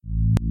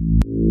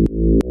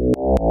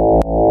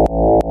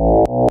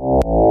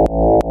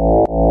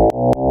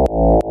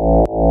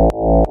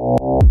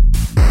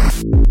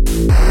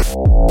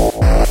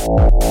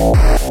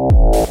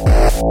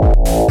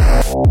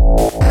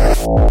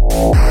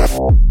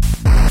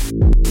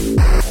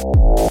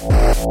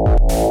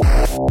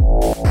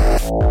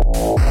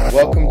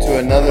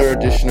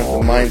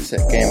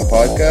Mindset Game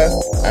podcast,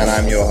 and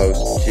I'm your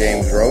host,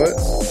 James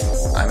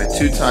Roberts. I'm a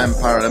two-time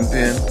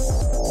Paralympian,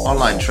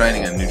 online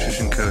training and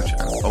nutrition coach,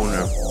 and owner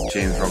of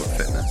James Robert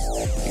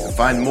Fitness. You can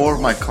find more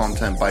of my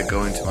content by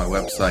going to my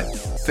website,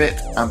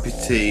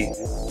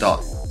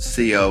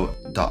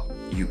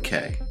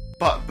 fitamputee.co.uk.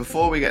 But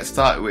before we get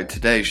started with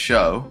today's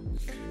show,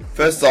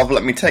 first off,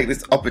 let me take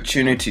this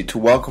opportunity to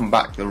welcome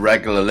back the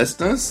regular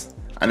listeners.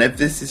 And if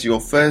this is your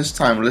first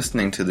time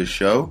listening to the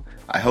show,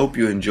 I hope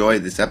you enjoy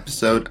this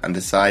episode and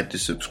decide to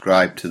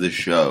subscribe to the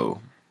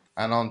show.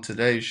 And on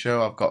today's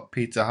show, I've got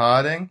Peter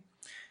Harding.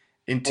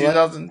 In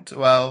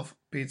 2012,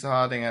 Peter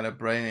Harding had a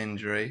brain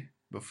injury.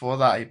 Before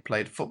that, he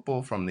played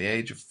football from the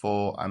age of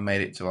 4 and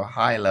made it to a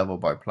high level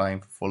by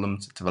playing for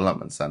Fulham's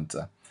Development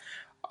Centre.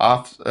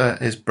 After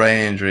his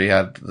brain injury, he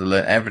had to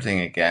learn everything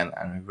again,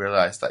 and he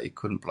realised that he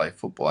couldn't play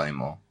football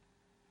anymore.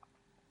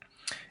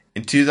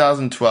 In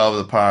 2012,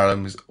 the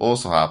Paralympics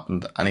also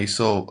happened, and he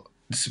saw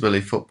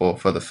disability football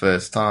for the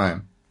first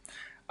time.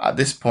 At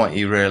this point,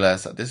 he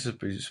realised that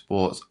disability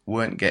sports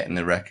weren't getting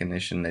the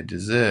recognition they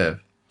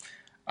deserve.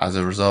 As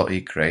a result, he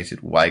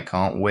created Why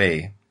Can't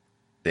We?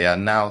 They are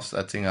now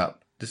setting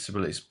up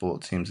disability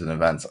sport teams and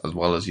events, as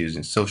well as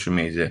using social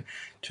media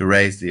to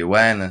raise the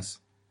awareness.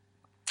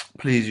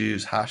 Please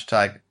use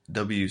hashtag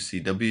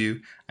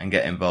WCW and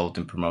get involved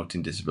in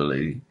promoting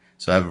disability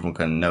so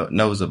everyone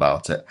knows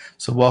about it.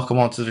 So welcome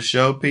onto the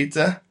show,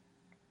 Peter.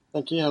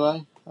 Thank you.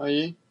 Hello. How are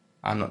you?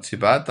 I'm not too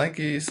bad, thank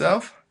you.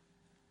 Yourself?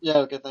 Yeah,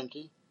 okay, thank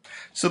you.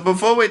 So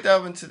before we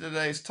delve into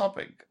today's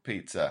topic,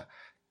 Peter,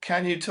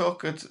 can you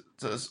talk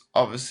to us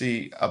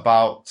obviously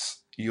about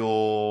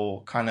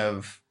your kind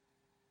of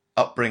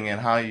upbringing,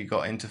 how you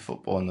got into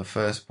football in the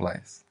first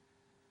place?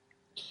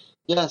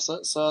 Yeah, so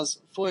I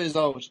was 4 years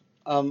old,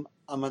 and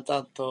my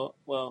dad thought,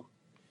 well,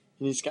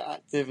 he needs to get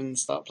active and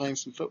start playing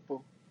some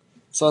football.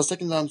 So I was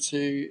taken down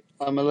to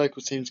my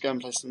local team to go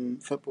and play some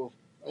football,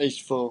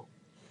 age 4.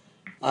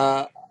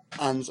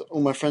 And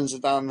all my friends are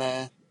down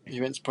there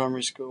who went to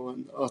primary school,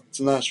 or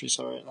to nursery,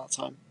 at that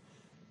time.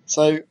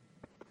 So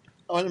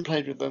I went and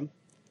played with them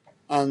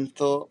and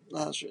thought,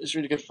 it's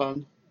really good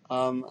fun,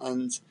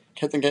 and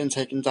kept on getting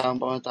taken down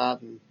by my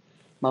dad and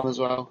mum as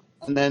well.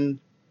 And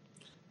then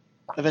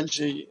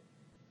eventually,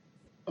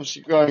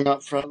 obviously growing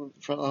up throughout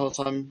the whole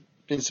time,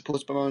 being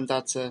supported by mum and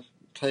dad to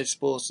play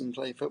sports and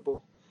play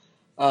football,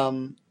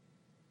 I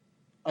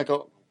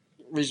got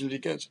reasonably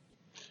good.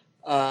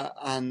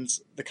 And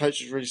the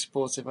coach was really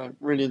supportive. I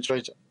really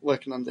enjoyed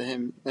working under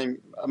him, a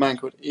man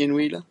called Ian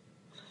Wheeler.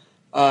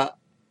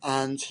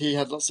 And he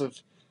had lots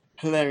of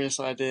hilarious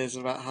ideas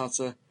about how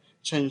to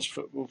change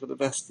football for the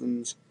best,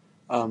 and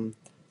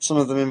some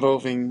of them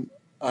involving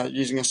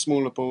using a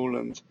smaller ball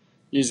and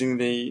using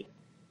the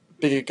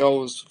bigger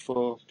goals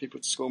for people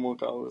to score more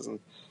goals, and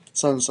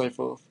so on and so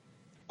forth.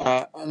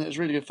 And it was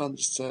really good fun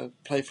just to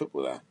play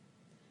football there.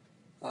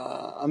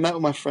 I met all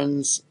my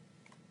friends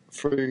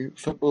through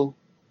football,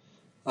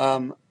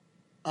 and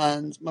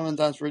mum and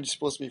dad really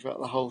supported me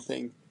throughout the whole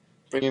thing,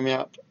 bringing me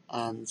up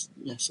and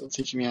sort of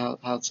teaching me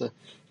how to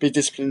be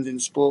disciplined in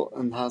sport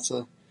and how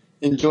to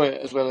enjoy it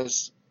as well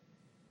as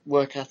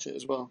work at it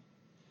as well.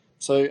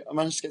 So I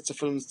managed to get to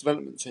Fulham's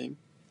development team,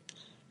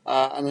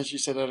 and as you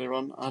said earlier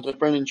on, I had a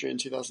brain injury in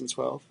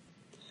 2012,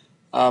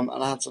 and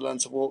I had to learn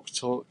to walk,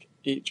 talk,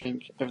 eat,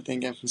 drink, everything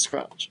again from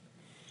scratch.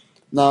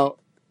 Now,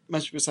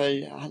 most people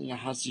say, how did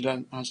you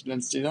learn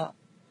to do that?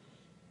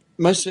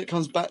 Most of it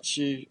comes back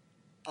to you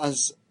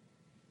as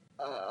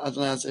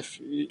as if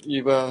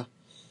you were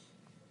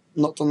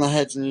knocked on the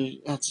head and you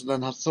had to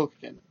learn how to talk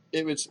again.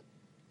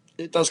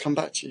 It does come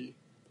back to you.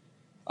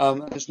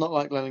 It's not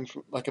like learning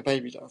like a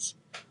baby does.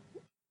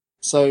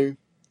 So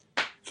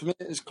for me,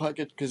 it was quite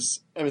good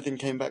because everything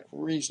came back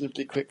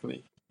reasonably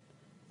quickly,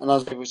 and I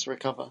was able to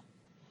recover.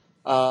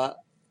 So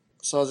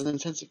I was in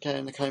intensive care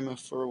in a coma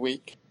for a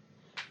week,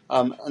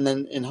 and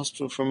then in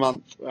hospital for a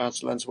month where I had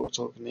to learn to walk,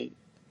 talk, and eat.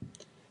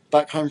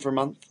 Back home for a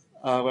month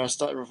where I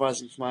started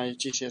revising for my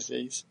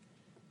GCSEs,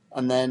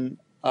 and then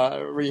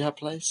a rehab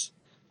place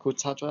called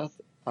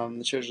Tadworth,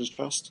 the Children's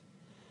Trust,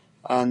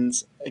 and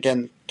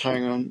again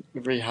carrying on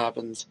with rehab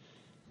and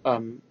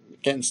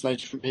getting to know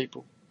different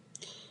people.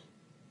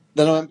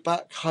 Then I went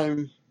back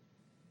home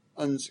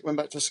and went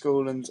back to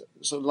school, and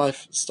sort of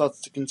life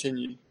started to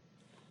continue.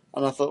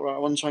 And I thought, right, I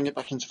want to try and get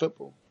back into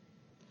football.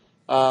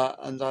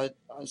 And I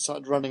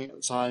started running at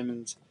the time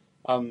and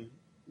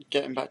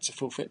getting back to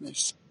full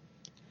fitness.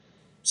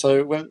 So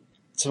I went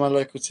to my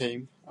local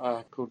team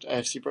called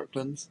AFC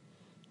Brooklands,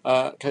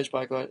 coached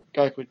by a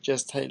guy called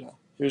Jez Taylor,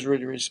 who was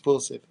really, really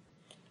supportive,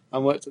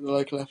 and worked at the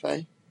local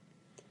FA.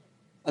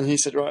 And he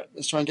said, right,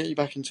 let's try and get you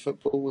back into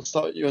football. We'll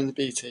start you in the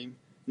B team,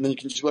 and then you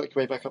can just work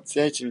your way back up to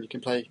the A team and you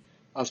can play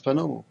as per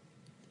normal.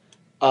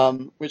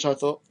 Which I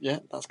thought, yeah,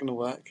 that's going to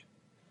work.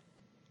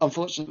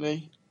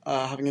 Unfortunately,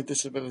 having a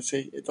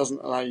disability, it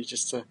doesn't allow you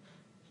just to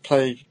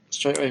play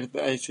straight away with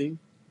the A team.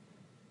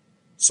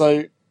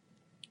 So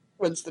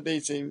went to the B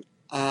team,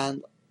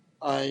 and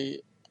I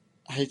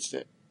hated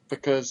it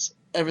because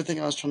everything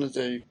I was trying to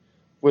do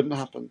wouldn't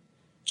happen.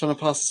 Trying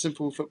to pass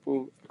simple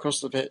football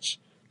across the pitch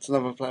to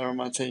another player on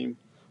my team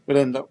would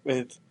end up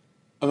with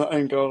an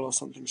own goal or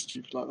something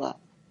stupid like that.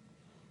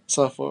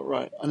 So I thought,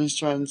 right, I need to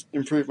try and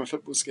improve my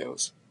football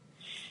skills,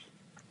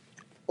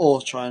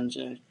 or try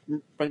and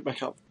break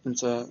back up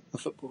into the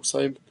football.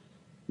 So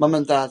Mum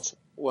and Dad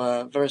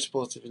were very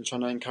supportive in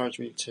trying to encourage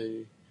me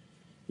to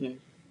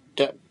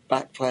get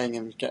back playing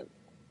and get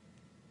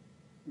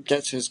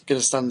to as good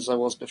a standard as I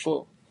was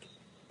before.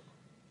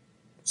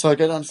 So I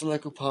go down to the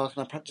local park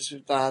and I practice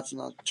with Dad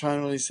and I try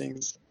all these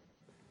things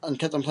and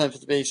kept on playing for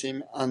the B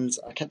team, and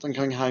I kept on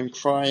coming home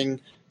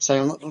crying,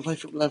 saying I'm not going to play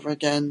football ever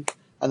again.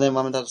 And then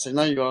Mum and Dad would say,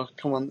 no you are,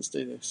 come on, let's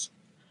do this.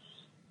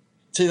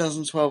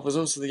 2012 was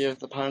also the year of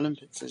the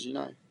Paralympics, as you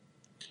know.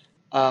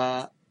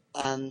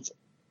 And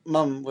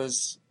Mum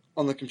was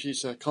on the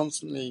computer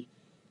constantly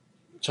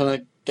trying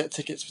to get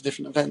tickets for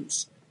different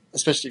events,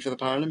 especially for the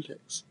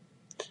Paralympics.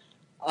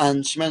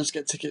 And she managed to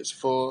get tickets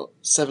for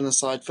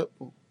 7-a-side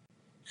football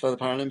for the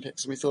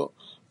Paralympics, and we thought,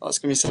 oh, it's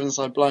going to be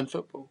 7-a-side blind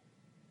football.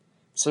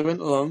 So we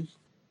went along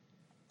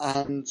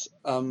and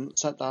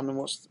sat down and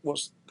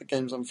watched the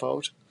games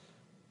unfold.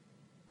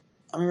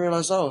 And we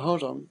realised, oh,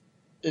 hold on,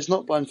 it's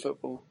not blind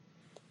football,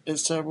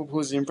 it's cerebral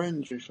palsy and brain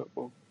injury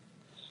football.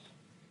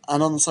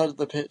 And on the side of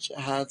the pitch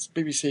it had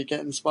BBC Get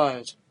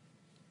Inspired.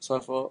 So I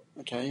thought,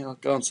 okay, I'll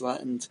go onto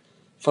that and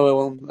follow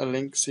on a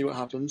link, see what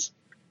happens.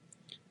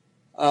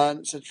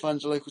 And it said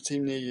find a local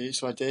team near you,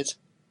 so I did.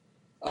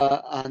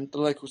 And the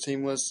local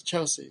team was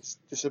Chelsea's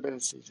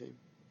disability team.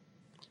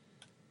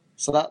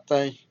 So that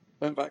day,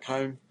 went back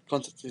home,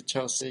 contacted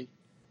Chelsea,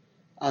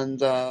 and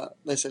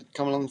they said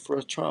come along for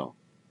a trial.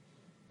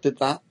 Did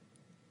that,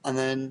 and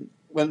then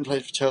went and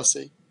played for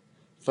Chelsea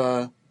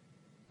for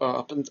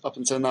up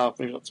until now. I've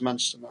moved up to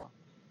Manchester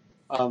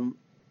now,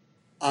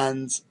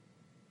 and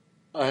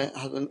I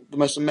had the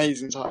most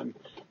amazing time.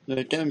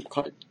 Getting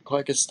quite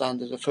a good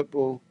standard of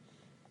football,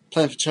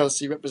 playing for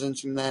Chelsea,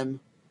 representing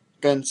them,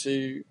 going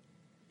to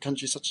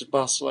countries such as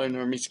Barcelona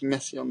and meeting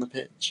Messi on the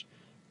pitch,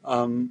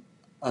 and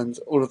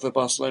all of the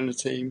Barcelona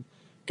team,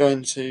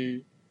 going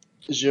to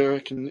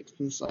Zurich and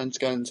Liechtenstein to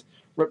go and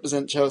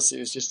represent Chelsea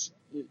was just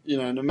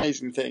an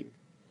amazing thing.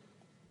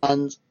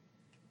 And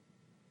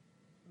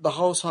the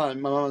whole time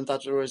my mum and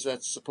dad were always there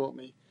to support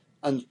me,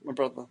 and my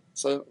brother,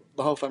 so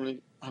the whole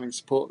family having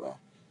support there.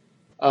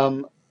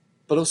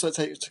 But also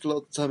it took a lot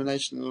of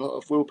determination and a lot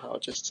of willpower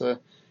just to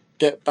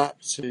get back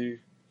to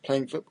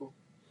playing football,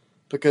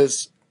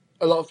 because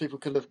a lot of people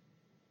could have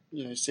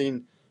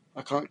seen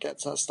I can't get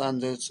to that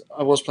standard,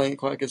 I was playing at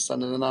quite a good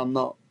standard and now I'm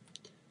not,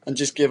 and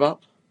just give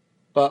up.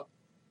 But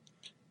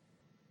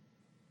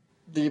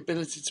the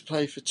ability to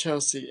play for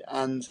Chelsea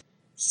and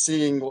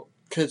seeing what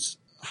could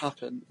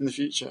happen in the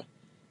future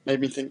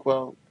made me think,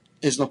 well,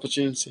 here's an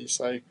opportunity.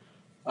 So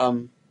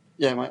my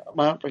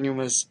upbringing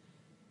was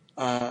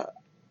a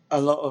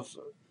lot of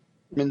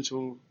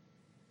mental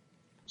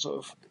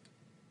sort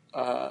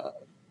of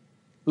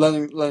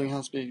learning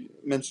how to be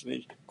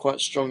mentally quite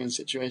strong in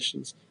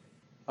situations,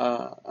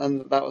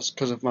 and that was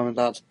because of mum and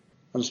dad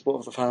and the support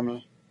of the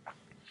family.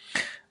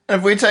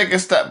 If we take a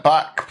step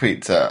back,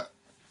 Peter,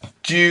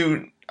 do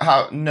you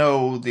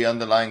know the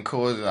underlying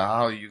cause of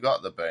how you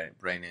got the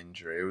brain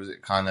injury? Was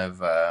it kind of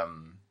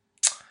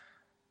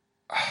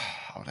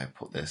how would I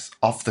put this,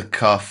 off the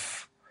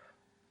cuff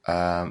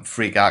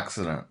freak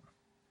accident?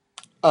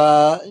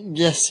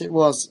 Yes, it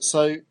was.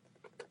 So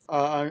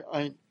I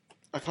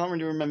can't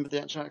really remember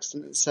the actual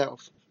accident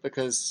itself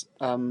because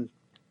I'll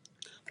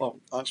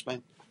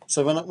explain.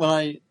 So when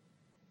I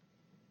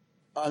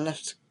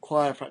left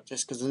choir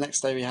practice because the next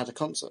day we had a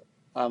concert,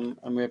 and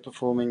we were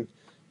performing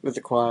with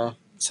the choir.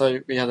 So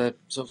we had a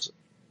sort of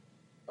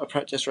a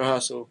practice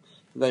rehearsal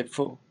the day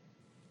before.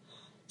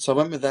 So I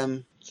went with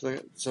them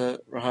to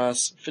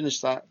rehearse,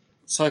 finished that,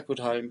 cycled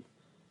home.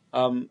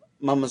 Mum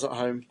was at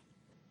home,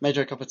 made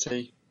her a cup of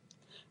tea,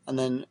 and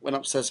then went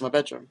upstairs to my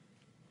bedroom.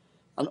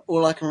 And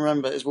all I can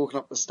remember is walking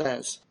up the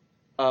stairs,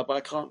 but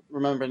I can't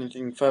remember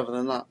anything further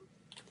than that.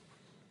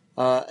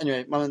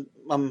 Anyway,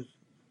 Mum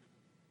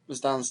was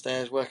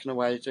downstairs working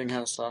away, doing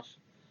her stuff,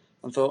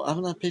 and thought, I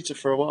haven't had Peter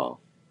for a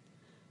while.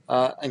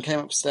 And came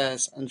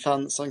upstairs and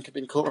found that something had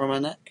been caught around my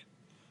neck,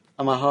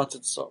 and my heart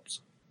had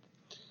stopped.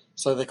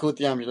 So they called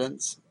the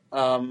ambulance,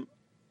 and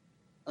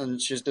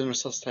she was doing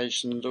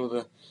resuscitation and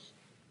all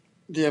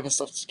the other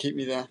stuff to keep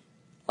me there.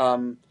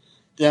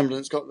 The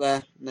ambulance got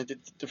there, and they did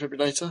the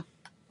defibrillator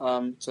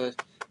to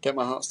get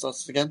my heart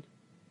started again.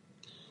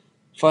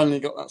 Finally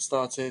got that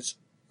started,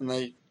 and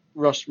they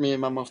rushed me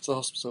and Mum off to the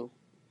hospital.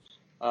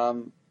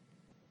 And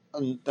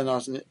then I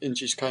was in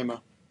induced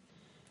coma.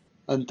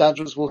 And Dad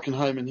was walking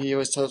home, and he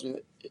always tells me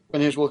that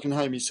when he was walking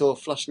home, he saw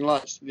flashing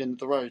lights at the end of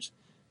the road.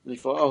 And he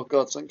thought, oh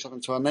God, something's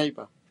happened to our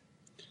neighbour.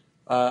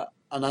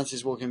 And as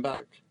he's walking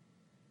back,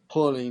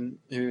 Pauline,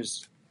 who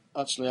was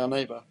actually our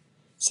neighbour,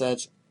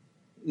 said,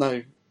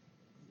 no,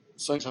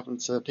 something's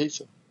happened to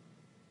Peter.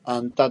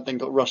 And Dad then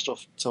got rushed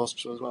off to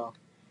hospital as well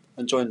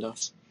and joined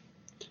us.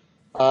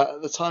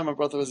 At the time, my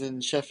brother was in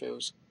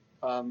Sheffield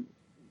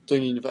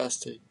doing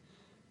university,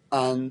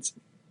 and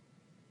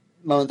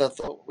Mum and Dad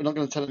thought, we're not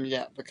going to tell him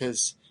yet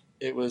because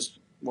it was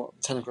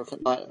 10 o'clock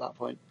at night at that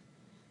point.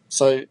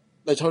 So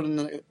they told him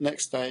the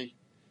next day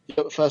he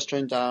got the first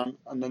train down,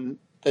 and then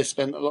they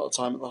spent a lot of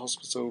time at the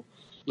hospital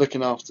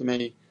looking after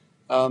me.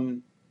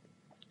 And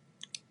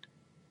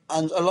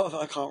a lot of it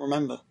I can't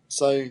remember.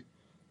 So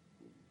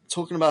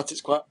talking about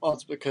it's quite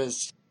odd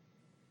because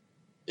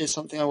it's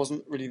something I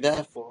wasn't really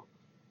there for.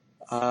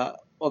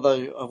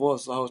 Although I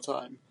was the whole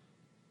time,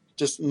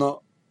 just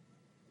not,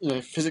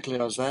 physically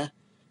I was there,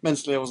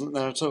 mentally I wasn't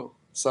there at all.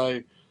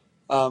 So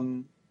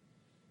it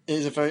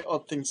is a very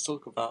odd thing to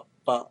talk about,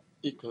 but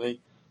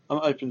equally I'm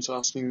open to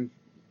asking,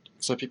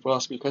 so people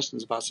ask me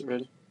questions about it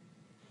really.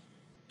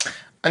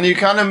 And you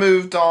kind of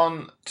moved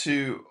on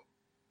to,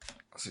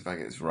 let's see if I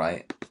get this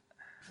right.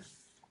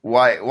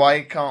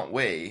 Why can't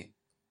we?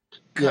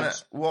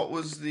 Yes. What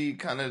was the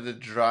kind of the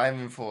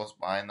driving force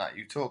behind that?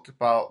 You talked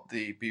about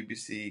the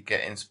BBC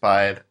Get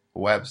Inspired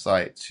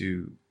website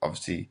to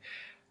obviously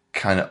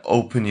kind of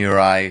open your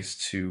eyes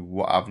to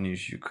what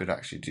avenues you could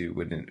actually do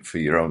within for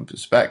your own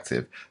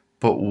perspective.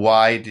 But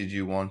why did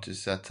you want to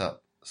set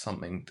up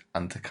something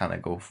and to kind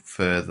of go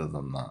further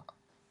than that?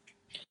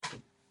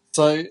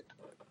 So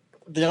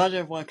the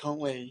idea of why can't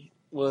we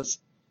was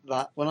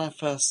that when I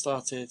first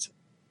started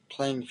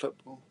playing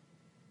football,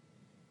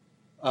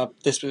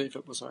 disability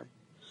football, sorry,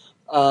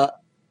 I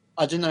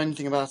didn't know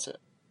anything about it.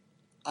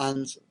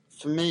 And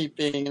for me,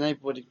 being an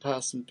able-bodied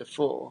person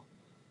before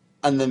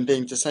and then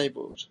being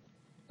disabled,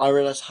 I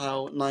realised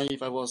how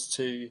naive I was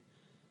to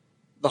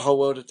the whole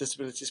world of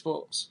disability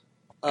sports.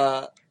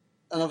 And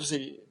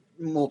obviously,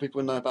 more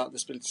people know about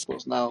disability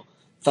sports now,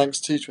 thanks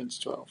to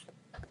 2012.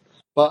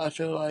 But I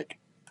feel like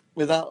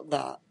without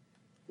that,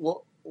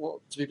 what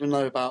do people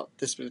know about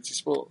disability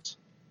sports?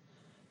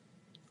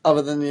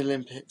 Other than the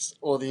Olympics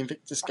or the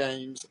Invictus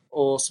Games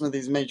or some of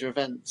these major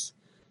events,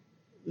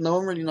 no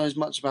one really knows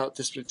much about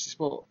disability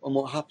sport and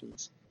what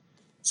happens.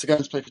 So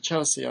going to play for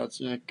Chelsea,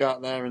 I'd go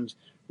out there and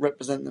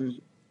represent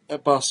them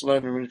at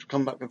Barcelona and we'd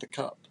come back with the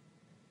cup.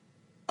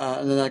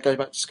 And then I'd go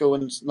back to school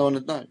and no one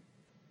would know.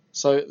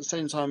 So at the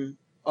same time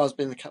I was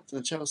being the captain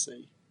of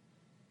Chelsea,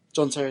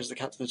 John Terry is the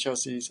captain of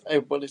Chelsea's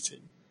able-bodied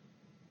team.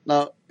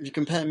 Now, if you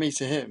compare me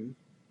to him,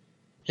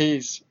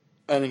 he's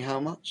earning how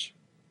much?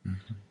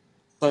 Mm-hmm.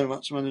 So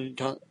much money, you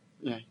can't,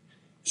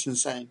 it's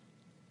insane.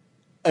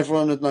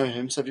 Everyone would know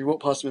him, so if you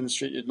walk past him in the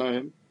street, you'd know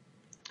him.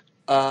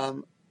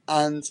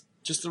 And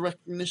just the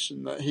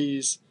recognition that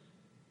he's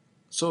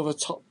sort of a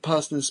top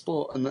person in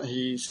sport and that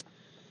he's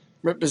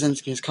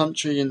representing his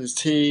country and his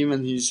team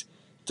and he's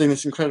doing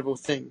this incredible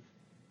thing.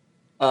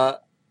 And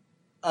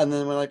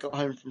then when I got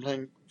home from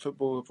playing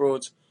football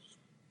abroad,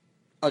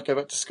 I'd go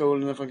back to school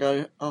and everyone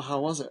go, oh, how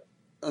was it?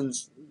 And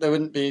there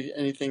wouldn't be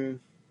anything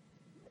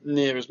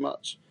near as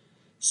much.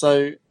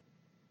 So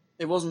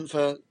it wasn't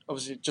for,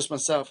 obviously, just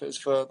myself, it was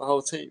for the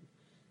whole team.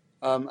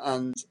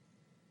 And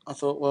I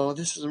thought, well,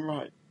 this isn't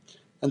right.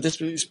 And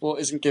disability sport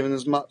isn't given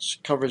as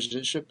much coverage as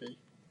it should be.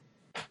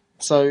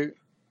 So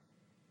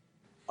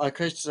I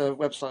created a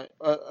website,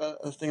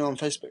 a thing on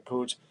Facebook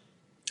called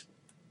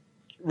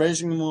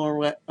Raising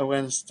More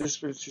Awareness of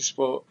Disability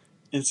Sport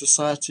in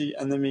Society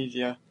and the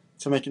Media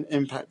to Make an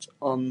Impact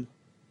on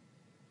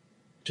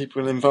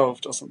People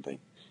Involved or something.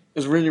 It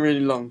was really,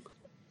 really long.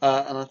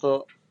 And I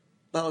thought,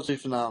 that'll do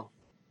for now.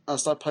 I'll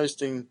start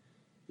posting,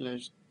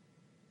 the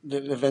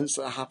events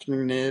that are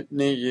happening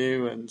near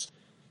you and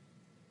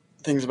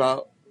things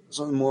about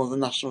sort of more of the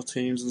national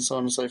teams and so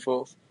on and so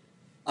forth.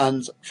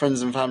 And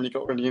friends and family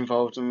got really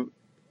involved and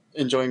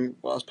enjoying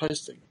what I was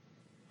posting.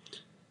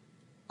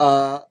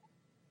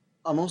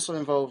 I'm also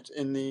involved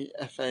in the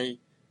FA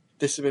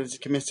Disability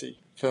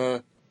Committee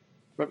for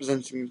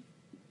representing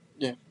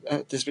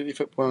disability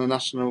football on a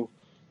national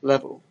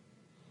level,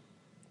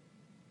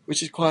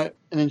 which is quite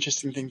an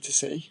interesting thing to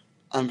see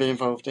and be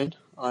involved in.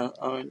 I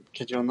won't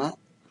kid you on that.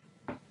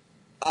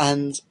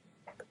 And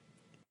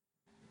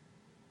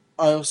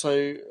I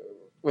also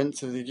went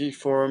to the youth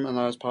forum and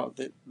I was part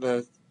of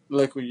the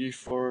local youth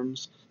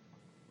forums.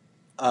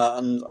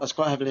 And I was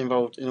quite heavily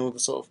involved in all the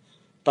sort of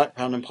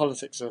background and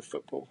politics of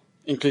football,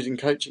 including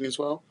coaching as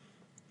well.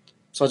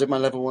 So I did my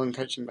level 1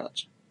 coaching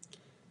badge.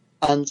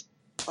 And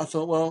I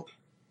thought, well,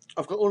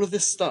 I've got all of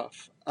this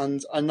stuff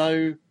and I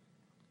know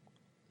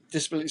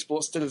disability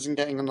sport still isn't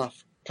getting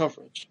enough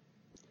coverage.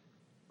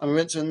 And we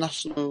went to a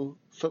national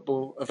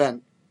football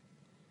event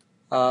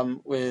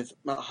with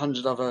about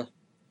 100 other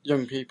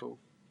young people.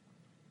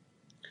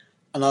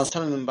 And I was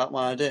telling them about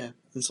my idea.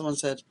 And someone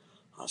said,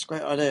 oh, that's a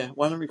great idea.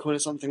 Why don't we call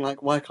it something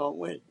like, Why Can't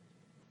We?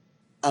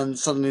 And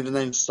suddenly the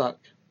name stuck.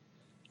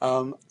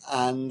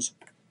 And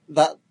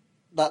that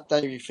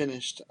day we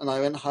finished and I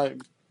went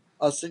home.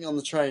 I was sitting on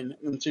the train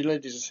and the two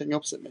ladies were sitting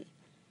opposite me,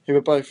 who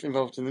were both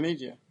involved in the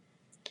media.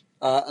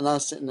 And I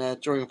was sitting there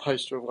drawing a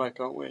poster of Why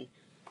Can't We?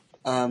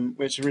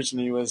 Which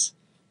originally was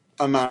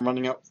a man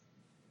running up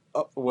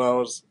the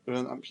world with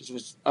an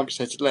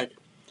amputated leg.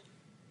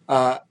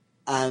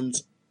 And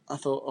I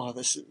thought, oh,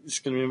 this is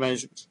going to be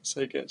amazing. It's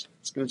so good.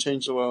 It's going to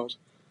change the world.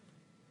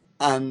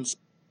 And,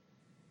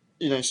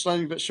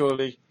 slowly but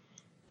surely,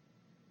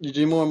 you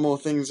do more and more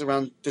things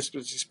around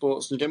disability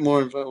sports, and you get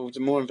more involved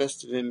and more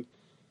invested in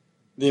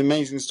the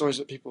amazing stories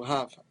that people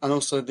have, and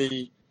also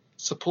the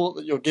support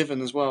that you're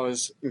given as well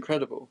is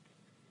incredible.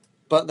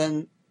 But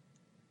then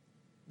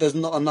there's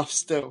not enough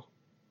still.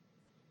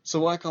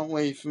 So Why Can't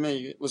We, for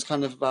me, it was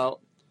kind of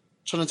about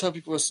trying to tell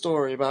people a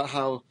story about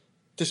how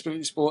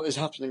disability sport is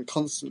happening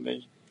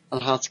constantly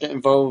and how to get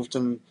involved,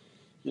 and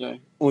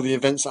all the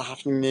events that are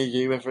happening near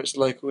you, whether it's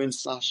local,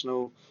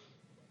 international,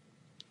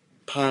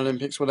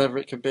 Paralympics, whatever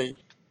it could be.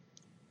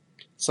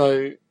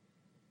 So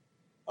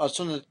I was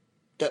trying to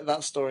get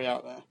that story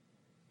out there,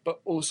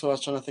 but also I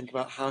was trying to think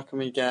about how can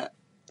we get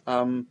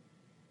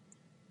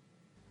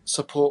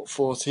support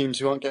for teams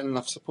who aren't getting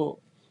enough support.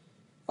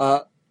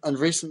 And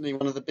recently,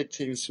 one of the big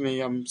teams for me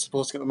I'm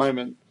supporting at the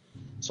moment,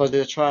 so I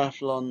did a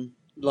triathlon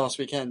last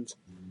weekend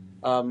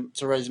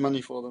to raise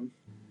money for them,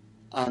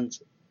 and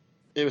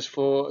it was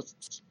for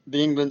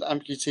the England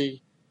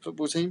amputee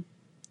football team.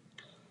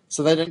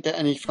 So they don't get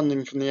any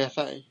funding from the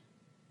FA,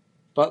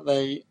 but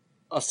they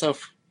are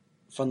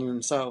self-funding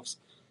themselves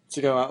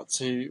to go out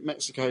to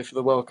Mexico for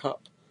the World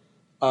Cup.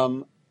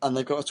 And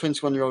they've got a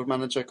 21-year-old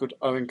manager called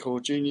Owen Cole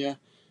Jr.,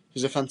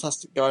 who's a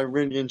fantastic guy,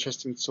 really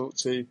interesting to talk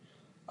to.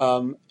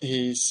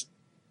 He's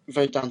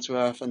very down to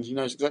earth, and he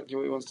knows exactly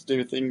what he wants to do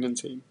with the England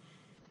team.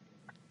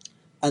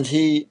 And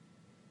I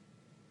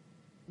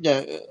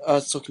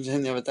was talking to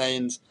him the other day,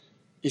 and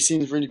he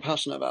seems really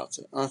passionate about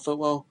it. And I thought,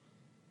 well,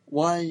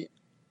 why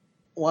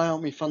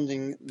aren't we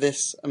funding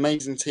this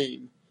amazing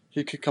team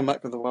who could come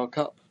back with the World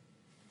Cup?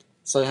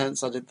 So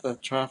hence I did the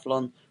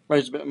triathlon,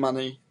 raised a bit of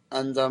money,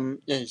 and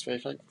he's very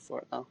thankful for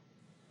it now.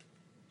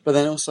 But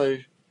then also,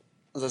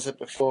 as I said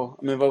before,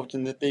 I'm involved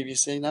in the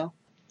BBC now,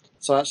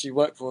 so I actually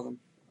work for them,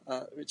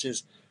 which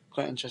is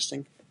quite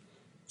interesting.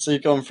 So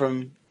you've gone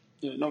from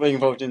not being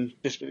involved in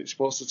disability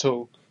sports at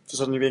all to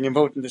suddenly being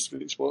involved in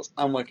disability sports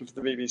and working for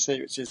the BBC,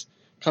 which is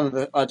kind of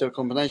the ideal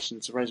combination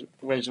to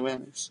raise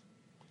awareness.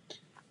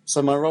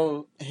 So my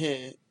role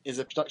here is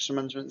a production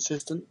management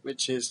assistant,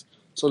 which is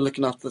sort of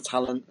looking after the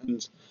talent,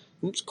 and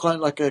it's quite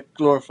like a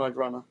glorified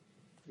runner,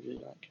 if you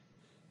like.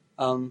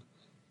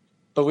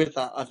 But with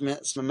that, I've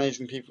met some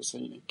amazing people, so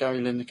Gary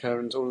Lineker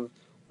and all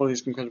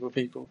these incredible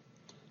people.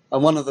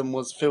 And one of them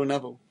was Phil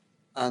Neville,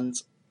 and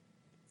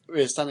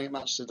we were standing at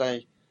Match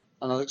Today,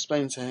 and I was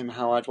explaining to him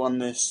how I'd won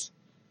this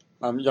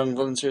Young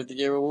Volunteer of the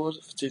Year award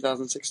for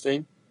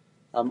 2016.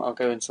 I'll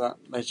go into that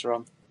later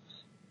on.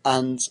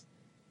 And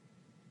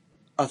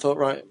I thought,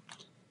 right,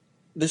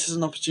 this is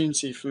an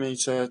opportunity for me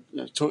to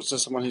talk to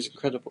someone who's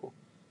incredible,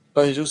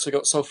 but who's also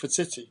got Salford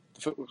City,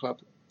 the football club,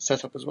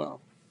 set up as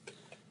well.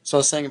 So I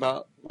was saying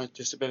about my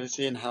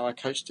disability and how I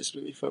coach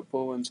disability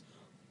football and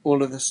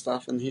all of this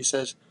stuff, and he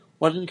said,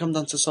 why don't you come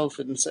down to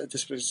Salford and set a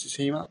disability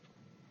team up?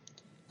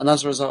 And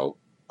as a result,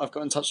 I've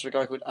got in touch with a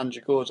guy called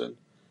Andrew Gordon,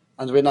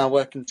 and we're now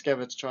working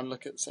together to try and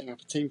look at setting up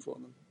a team for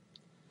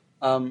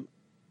them.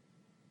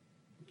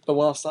 But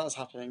whilst that was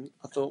happening,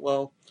 I thought,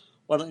 well,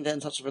 why don't you get in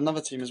touch with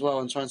another team as well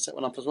and try and set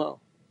one up as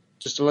well?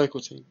 Just a local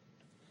team.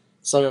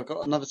 So I've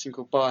got another team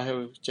called Bar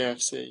Hill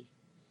JFC,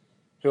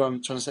 who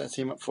I'm trying to set a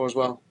team up for as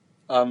well.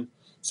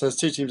 So there's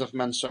two teams up in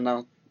Manchester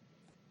now,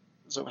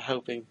 sort of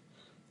helping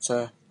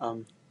to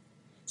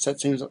set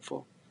teams up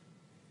for.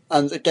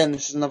 And again,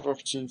 this is another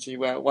opportunity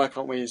where Why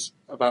Can't We is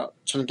about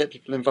trying to get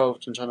people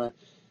involved and trying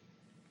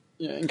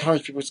to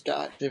encourage people to get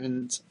active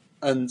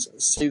and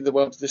see the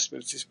world of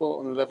disability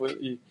sport on a level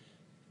that you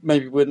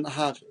maybe wouldn't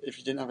have if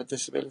you didn't have a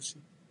disability.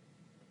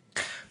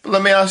 But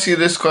let me ask you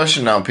this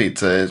question now,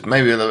 Peter. It's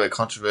maybe a little bit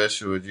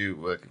controversial with you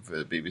working for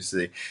the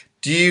BBC.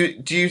 Do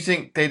you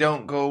think they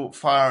don't go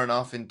far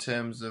enough in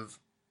terms of,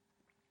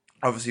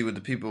 obviously, with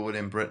the people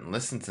within Britain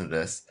listening to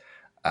this,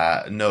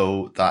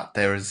 know that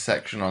there is a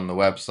section on the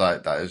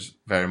website that is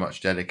very much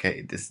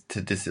dedicated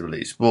to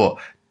disability sport?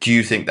 Do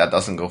you think that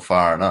doesn't go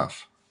far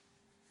enough?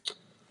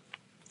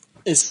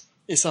 It's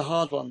a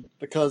hard one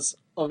because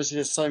obviously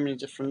there's so many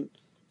different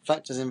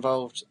factors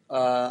involved.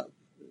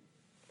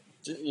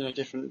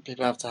 Different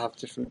people have to have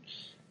different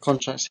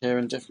contracts here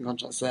and different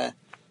contracts there.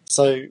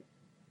 So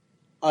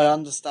I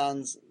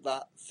understand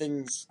that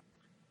things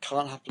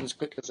can't happen as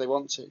quick as they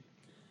want to,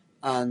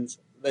 and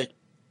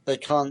they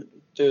can't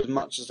do as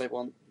much as they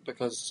want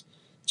because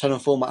Channel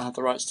 4 might have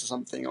the rights to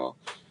something, or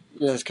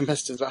there's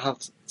competitors that have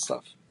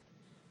stuff.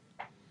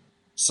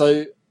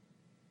 So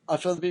I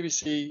feel the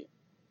BBC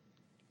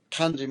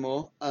can do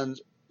more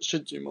and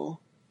should do more,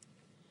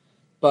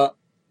 but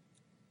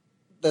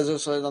there's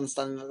also an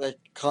understanding that they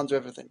can't do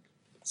everything.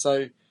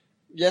 So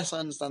yes, I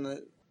understand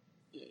that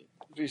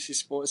BBC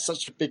Sport is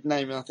such a big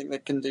name, and I think they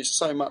can do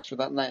so much with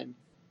that name.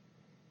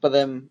 But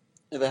then,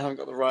 if they haven't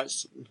got the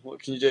rights,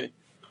 what can you do?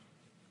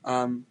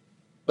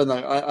 But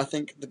no, I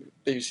think the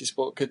BBC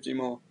Sport could do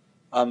more,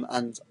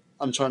 and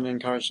I'm trying to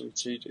encourage them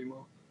to do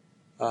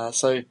more.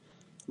 So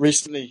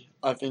recently,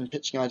 I've been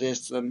pitching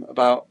ideas to them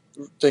about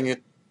doing a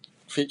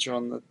feature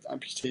on the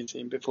amputee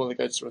team before they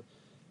go to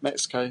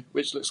Mexico,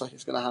 which looks like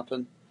it's going to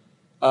happen.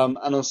 And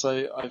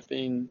also, I've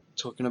been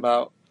talking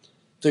about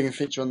doing a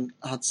feature on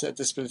how to set a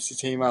disability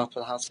team up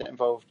and how to get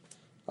involved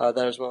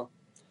there as well.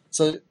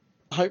 So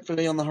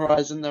hopefully on the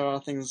horizon there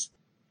are things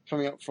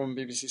coming up from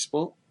BBC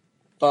Sport,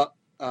 but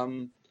I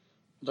don't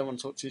want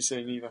to talk too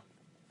soon either.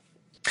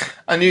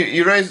 And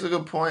you raised a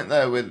good point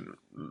there with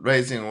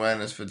raising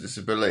awareness for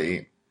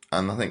disability,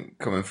 and I think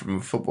coming from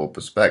a football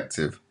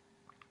perspective,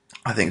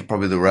 I think it's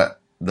probably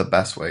the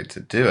best way to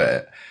do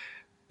it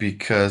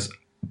because,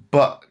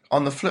 but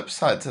on the flip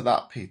side to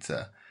that,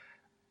 Peter,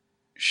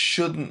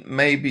 shouldn't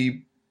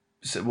maybe,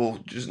 well,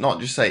 just not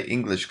just say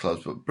English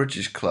clubs, but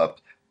British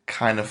clubs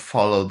kind of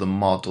follow the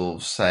model,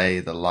 say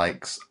the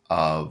likes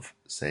of,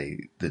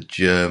 say, the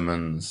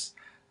Germans,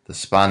 the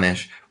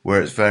Spanish,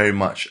 where it's very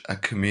much a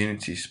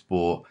community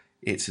sport.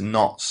 It's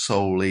not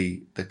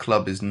solely, the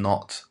club is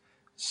not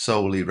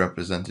solely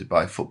represented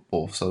by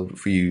football. So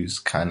if we use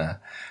kind of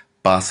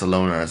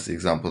Barcelona as the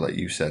example that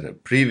you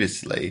said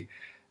previously,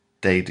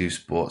 they do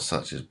sports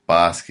such as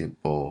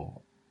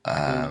basketball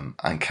Mm.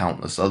 and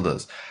countless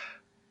others.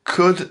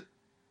 Could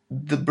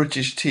the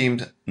British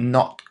teams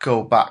not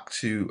go back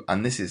to,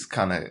 and this is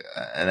kind of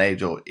an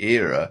age-old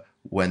era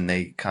when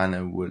they kind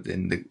of were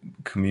in the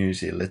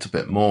community a little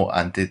bit more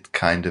and did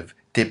kind of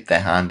dip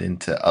their hand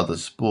into other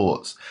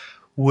sports?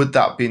 Would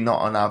that be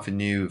not an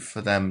avenue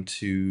for them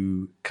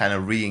to kind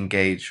of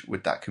re-engage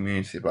with that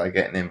community by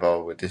getting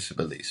involved with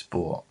disability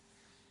sport?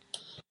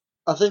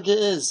 I think it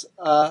is,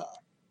 and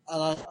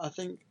I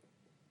think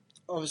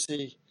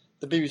obviously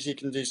the BBC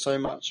can do so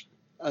much,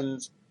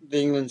 and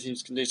the England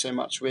teams can do so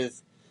much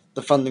with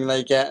the funding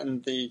they get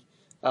and the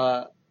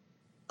uh,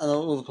 and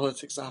all the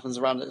politics that happens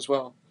around it as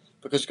well.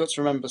 Because you've got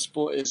to remember,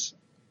 sport is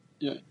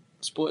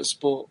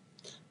sport,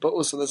 but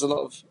also there's a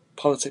lot of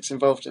politics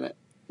involved in it,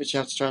 which you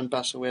have to try and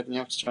battle with, and you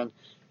have to try and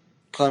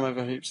climb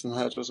over hoops and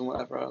hurdles and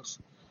whatever else.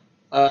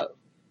 Uh,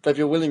 but if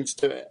you're willing to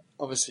do it,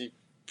 obviously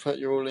put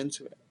your all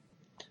into it.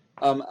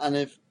 And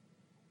if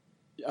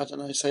I don't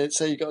know, say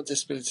you've got a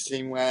disability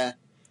team where,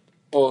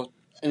 or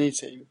any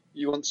team,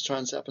 you want to try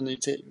and set up a new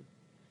team,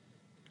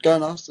 go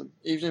and ask them.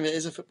 Even if it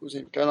is a football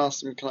team, go and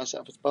ask them, can I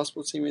set up a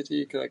basketball team with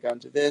you? Can I go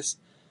and do this?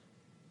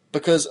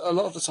 Because a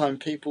lot of the time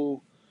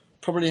people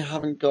probably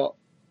haven't got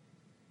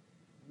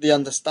the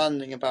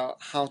understanding about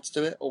how to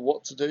do it or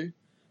what to do.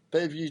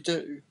 But if you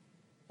do,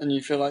 and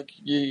you feel like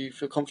you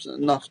feel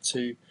confident enough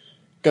to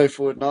go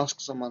forward and ask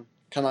someone,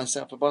 can I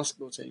set up a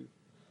basketball team?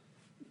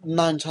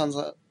 Nine times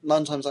out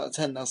of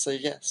 10, they'll say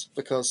yes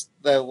because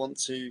they'll want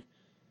to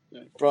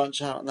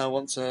branch out and they'll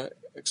want to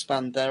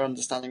expand their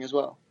understanding as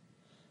well.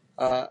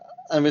 Uh,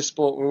 and with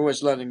sport, we're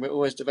always learning, we're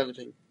always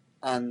developing.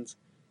 And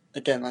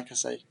again, like I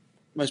say,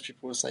 most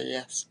people will say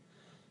yes.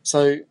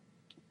 So,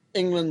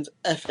 England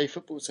FA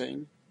football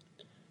team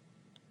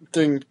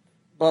doing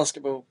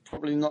basketball,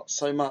 probably not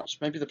so much.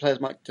 Maybe the players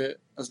might do it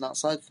as an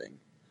outside thing,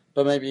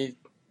 but maybe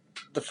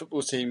the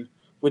football team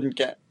wouldn't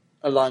get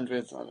aligned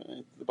with, I don't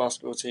know, the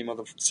basketball team or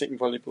the sitting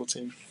volleyball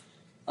team,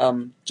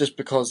 just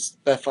because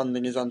their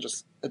funding is under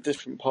a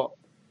different pot.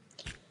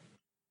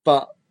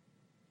 But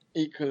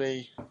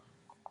equally,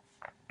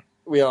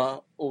 we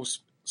are all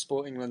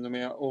Sport England and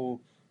we are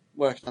all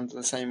working under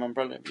the same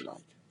umbrella, if you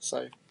like.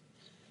 So,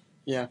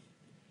 yeah,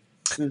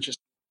 it's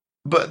interesting.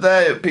 But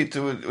there,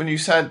 Peter, when you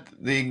said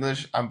the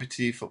English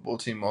amputee football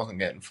team wasn't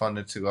getting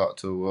funded to go out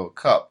to a World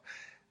Cup,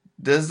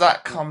 does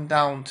that Yeah. come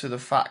down to the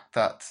fact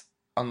that,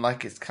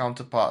 unlike its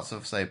counterparts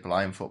of, say,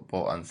 blind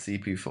football and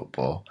CP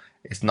football,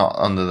 it's not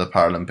under the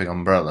Paralympic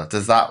umbrella?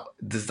 Does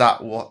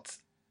that what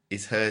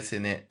is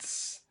hurting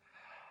its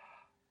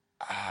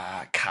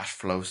cash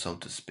flow, so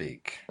to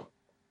speak?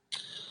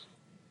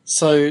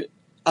 So,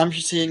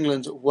 Amputee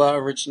England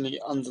were originally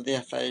under the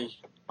FA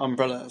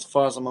umbrella, as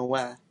far as I'm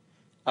aware.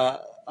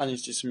 I need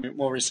to do some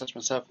more research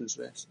myself into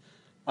this.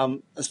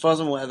 As far as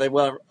I'm aware, they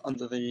were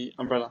under the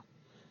umbrella.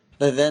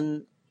 They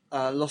then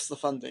lost the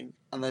funding,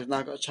 and they've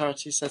now got a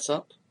charity set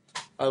up,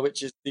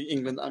 which is the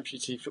England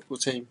Amputee Football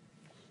Team.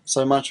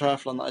 So my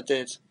triathlon that I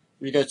did, if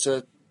you go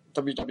to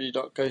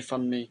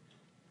www.gofundme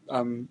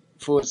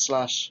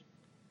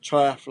 /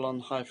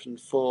 triathlon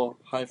for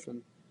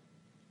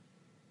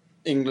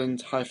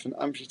England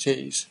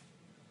amputees,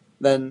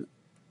 then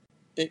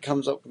it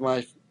comes up with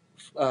my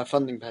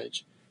funding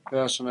page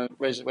where I was trying to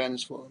raise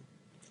awareness for them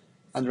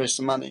and raise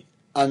some money.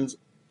 And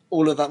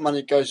all of that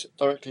money goes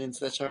directly into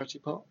their charity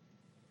pot.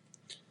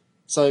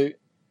 So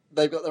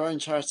they've got their own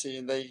charity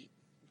and they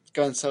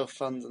go and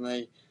self-fund and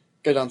they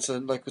go down to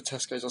local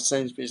Tesco's or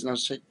Sainsbury's and they'll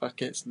shake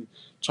buckets and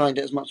try and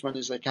get as much money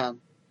as they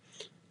can.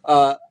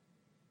 Uh,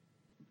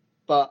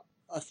 but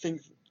I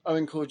think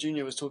Owen Core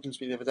Jr. was talking to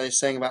me the other day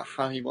saying about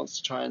how he wants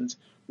to try and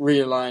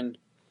realign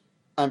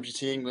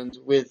Amputee England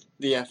with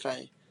the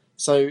FA.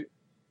 So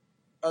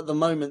at the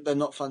moment they're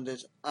not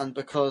funded, and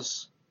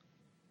because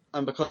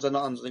they're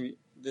not under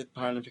the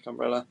Paralympic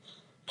umbrella,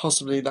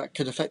 possibly that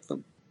could affect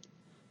them.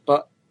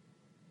 But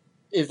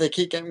if they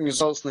keep getting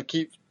results and they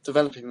keep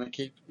developing and they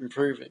keep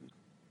improving,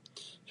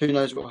 who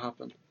knows what will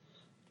happen.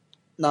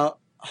 Now,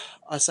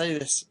 I say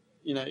this,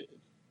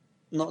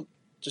 not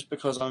just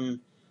because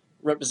I'm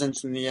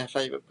representing the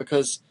FA, but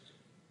because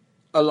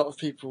a lot of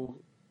people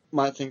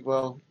might think,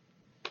 well,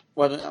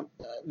 why don't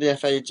the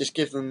FA just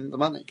give them the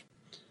money?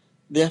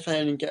 the FA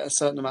only get a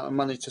certain amount of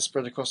money to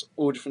spread across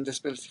all different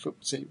disability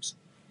football teams.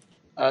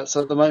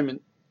 So at the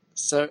moment,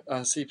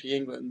 CP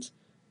England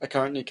are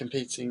currently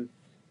competing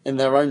in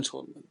their own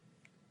tournament,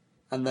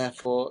 and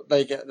therefore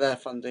they get their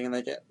funding and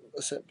they get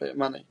a set bit of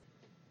money.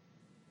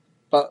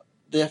 But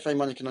the FA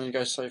money can only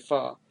go so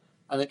far,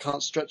 and it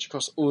can't stretch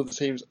across all the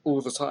teams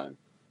all the time.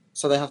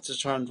 So they have to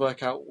try and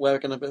work out where we're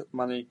going to put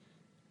money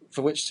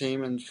for which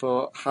team and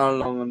for how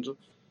long, and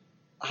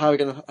how we're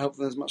going to help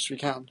them as much as we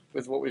can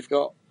with what we've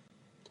got.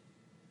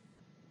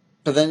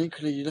 But then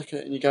equally you look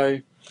at it and you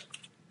go,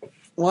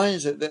 why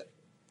is it that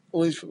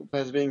all these football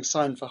players are being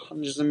signed for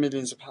hundreds of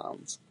millions of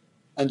pounds,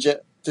 and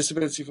yet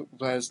disability football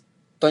players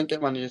don't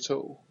get money at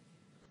all?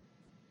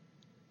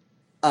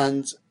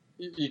 And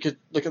you could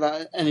look at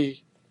that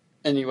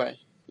any way,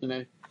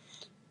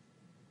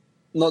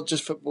 not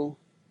just football,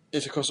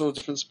 it's across all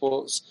different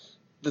sports.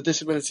 The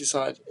disability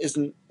side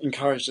isn't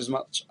encouraged as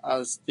much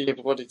as the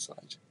able-bodied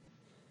side,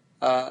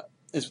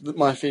 is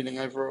my feeling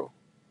overall.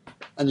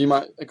 And you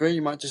might agree,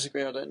 you might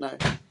disagree, I don't know.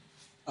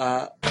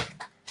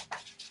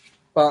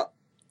 But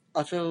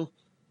I feel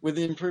with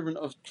the improvement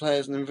of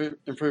players and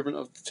improvement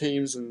of the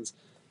teams and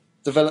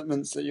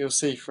developments that you'll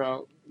see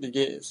throughout the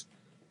years,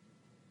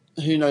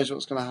 who knows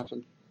what's going to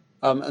happen.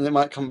 And it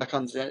might come back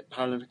under the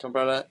Paralympic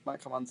umbrella, it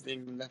might come under the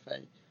England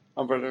FA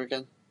umbrella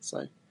again.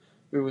 So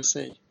we will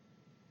see.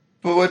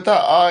 But with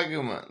that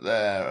argument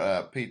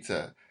there,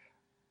 Peter,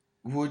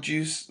 would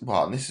you,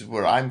 well, this is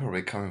where I'm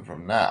probably coming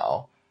from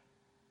now,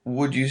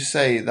 would you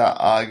say that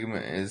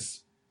argument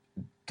is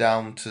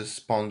down to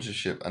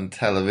sponsorship and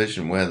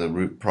television where the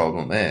root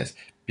problem is?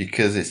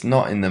 Because it's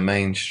not in the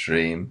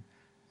mainstream.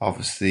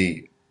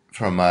 Obviously,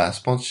 from a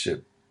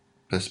sponsorship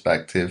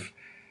perspective,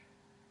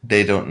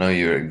 they don't know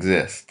you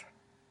exist.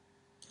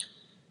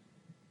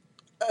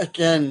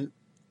 Again,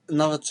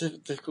 another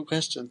difficult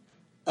question.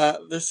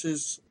 This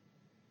is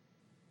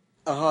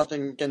a hard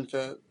thing again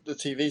for the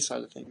TV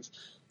side of things.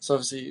 So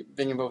obviously,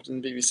 being involved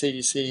in the BBC,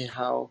 you see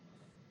how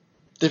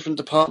different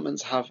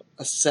departments have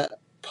a set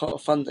pot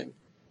of funding,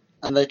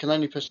 and they can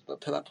only put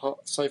that pot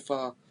so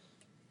far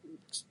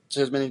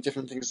to as many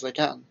different things as they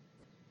can.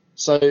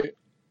 So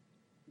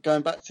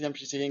going back to the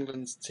Amputee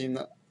England team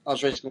that I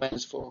was raising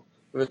awareness for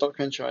with a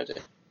documentary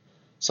idea.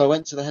 So I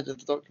went to the head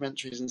of the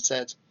documentaries and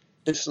said,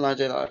 this is an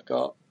idea that I've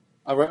got.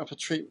 I wrote up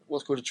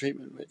what's called a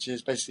treatment, which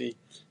is basically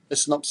a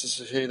synopsis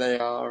of who they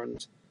are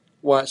and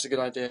why it's a good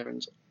idea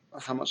and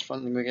how much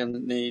funding we're going to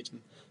need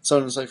and so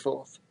on and so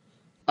forth.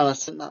 And I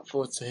sent that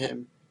forward to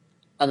him.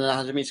 And then I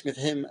had a meeting with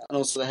him and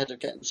also the head of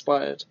Get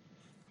Inspired.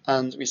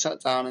 And we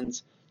sat down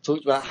and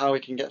talked about how we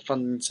can get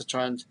funding to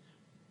try and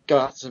go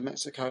out to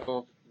Mexico,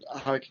 or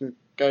how we can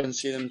go and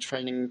see them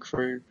training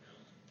crew,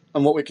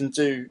 and what we can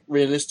do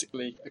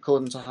realistically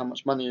according to how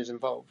much money is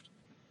involved.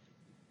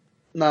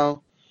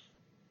 Now,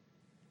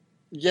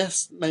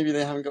 yes, maybe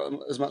they haven't got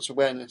as much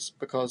awareness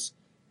because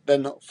they're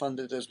not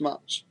funded as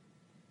much.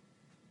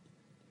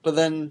 But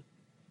then,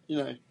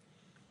 they're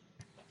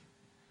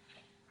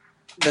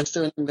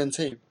still an England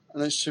team,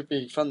 and they should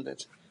be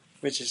funded,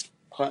 which is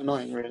quite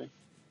annoying, really.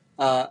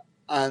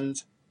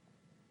 And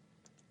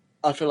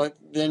I feel like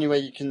the only way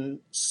you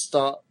can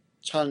start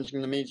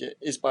challenging the media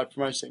is by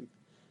promoting.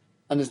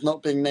 And it's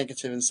not being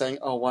negative and saying,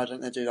 oh, why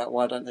don't they do that?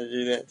 Why don't they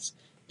do this?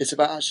 It's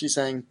about actually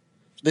saying,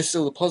 this is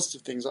all the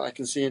positive things that I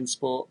can see in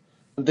sport,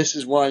 and this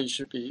is why you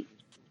should be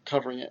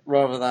covering it,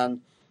 rather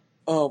than,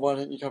 oh, why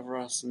don't you cover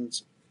us? And,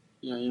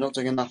 you're not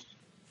doing enough.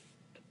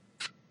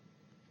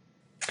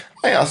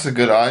 I think that's a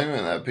good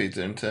argument there,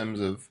 Peter, in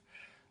terms of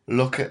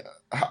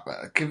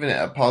giving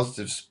it a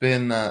positive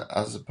spin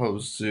as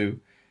opposed to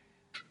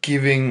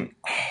giving.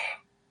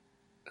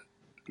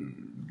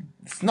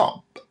 It's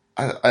not.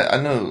 I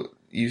know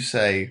you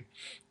say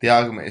the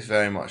argument is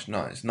very much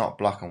not. It's not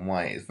black and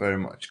white. It's very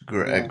much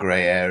a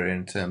grey area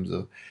in terms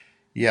of,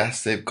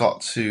 yes, they've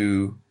got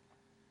to.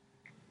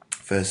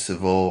 First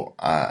of all,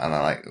 and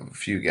I like a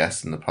few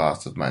guests in the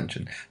past have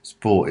mentioned,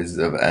 sport is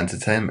the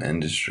entertainment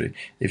industry.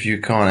 If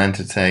you can't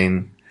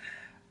entertain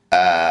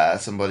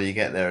somebody,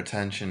 get their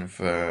attention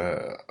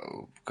for,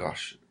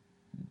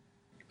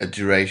 a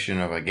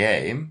duration of a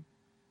game,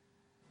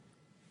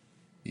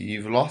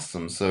 you've lost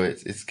them. So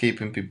it's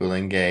keeping people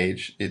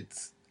engaged.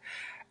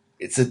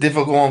 It's a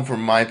difficult one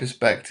from my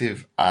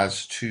perspective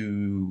as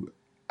to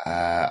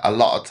a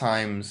lot of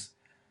times.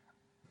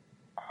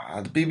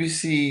 The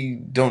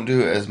BBC don't do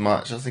it as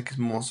much. I think it's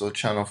more so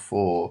Channel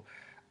 4,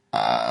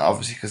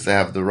 obviously because they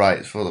have the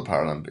rights for the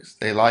Paralympics.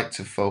 They like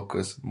to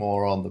focus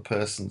more on the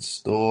person's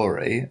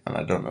story, and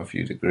I don't know if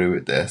you'd agree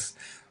with this,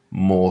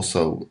 more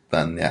so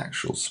than the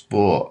actual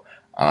sport.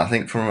 And I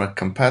think from a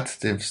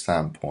competitive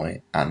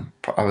standpoint, and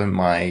having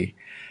my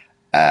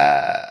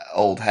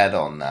old head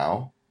on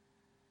now,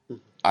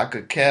 I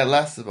could care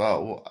less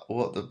about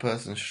what the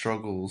person's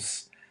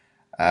struggles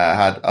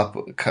had up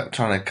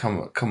trying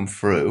to come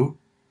through.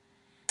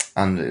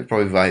 And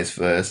probably vice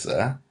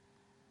versa.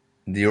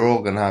 You're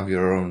all going to have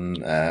your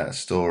own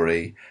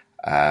story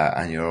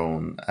and your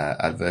own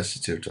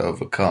adversity to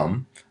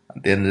overcome.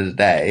 At the end of the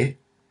day,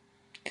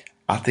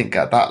 I think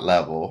at that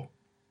level,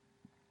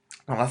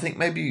 And I think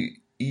maybe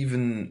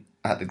even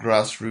at the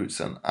grassroots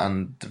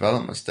and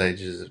development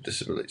stages of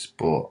disability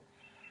sport,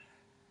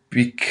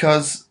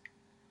 because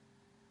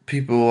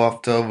people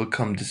have to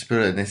overcome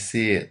disability and they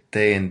see it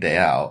day in, day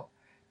out,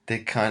 they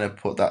kind of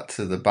put that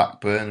to the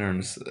back burner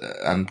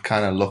and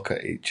kind of look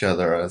at each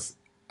other as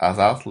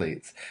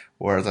athletes.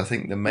 Whereas I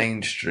think the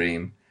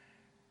mainstream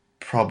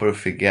probably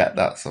forget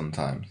that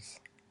sometimes.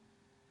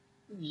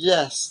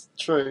 Yes,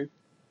 true.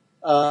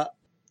 Uh,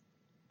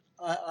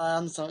 I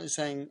understand what you're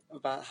saying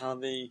about how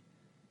the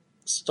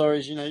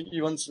stories,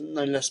 you want to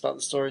know less about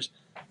the stories,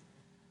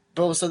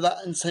 but also that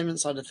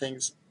entertainment side of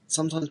things.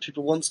 Sometimes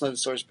people want to know the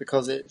stories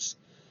because it's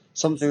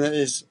something that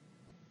is,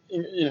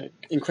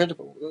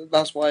 incredible.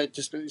 That's why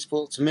disability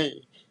sport to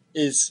me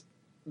is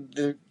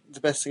the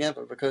best thing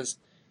ever, because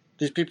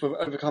these people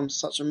have overcome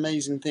such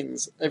amazing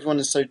things. Everyone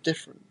is so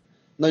different.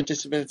 No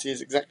disability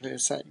is exactly the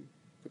same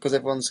because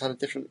everyone's had a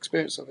different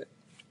experience of it,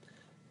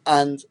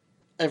 and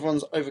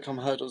everyone's overcome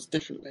hurdles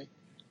differently,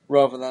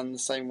 rather than the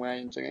same way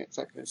and doing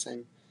exactly the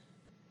same.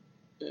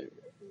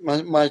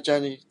 My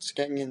journey to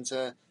getting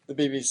into the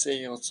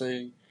BBC or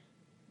to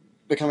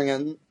becoming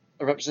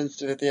a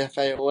representative of the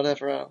FA or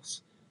whatever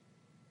else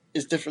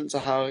is different to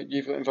how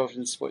you've got involved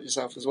in sport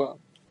yourself as well.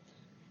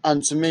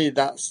 And to me,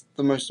 that's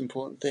the most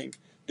important thing.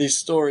 These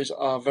stories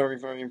are very,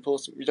 very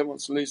important. We don't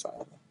want to lose that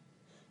ever.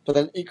 But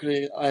then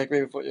equally, I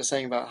agree with what you're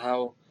saying about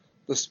how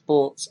the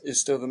sport is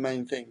still the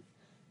main thing.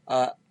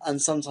 And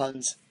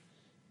sometimes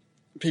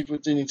people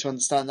do need to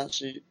understand,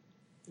 actually,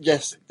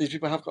 yes, these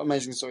people have got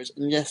amazing stories,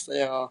 and yes,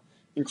 they are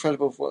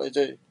incredible for what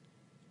they do.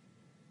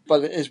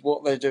 But it is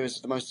what they do is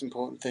the most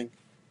important thing.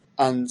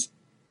 And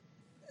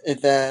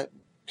if they're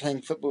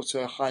playing football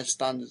to a high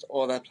standard,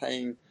 or they're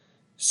playing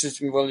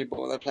sitting volleyball,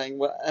 or they're playing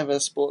whatever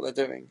sport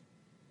they're doing,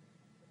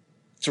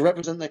 to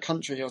represent their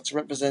country or to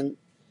represent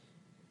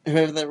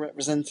whoever they're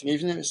representing,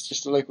 even if it's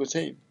just a local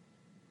team,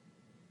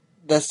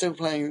 they're still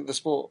playing the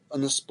sport,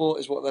 and the sport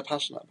is what they're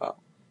passionate about.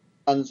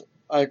 And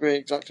I agree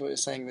exactly what you're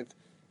saying with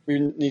we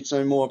need to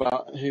know more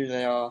about who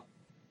they are.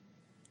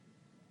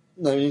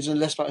 No, we need to know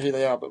less about who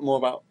they are, but more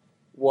about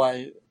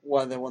why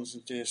they're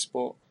wanting to do this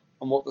sport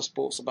and what the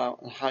sport's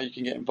about and how you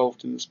can get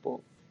involved in the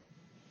sport.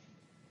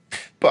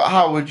 But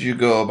how would you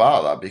go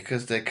about that?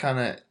 Because they're kind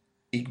of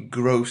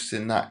engrossed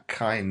in that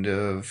kind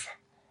of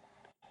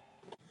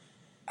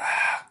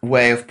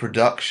way of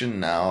production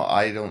now.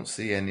 I don't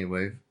see any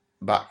way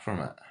back from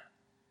it.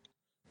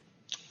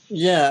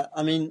 Yeah,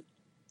 I mean,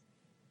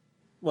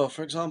 well,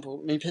 for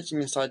example, me pitching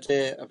this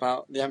idea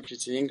about the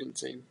amputee England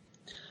team,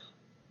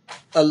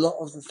 a lot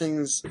of the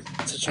things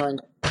to try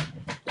and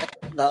get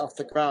that off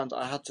the ground,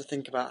 I had to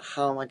think about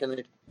how am I going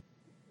to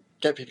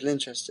get people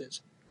interested.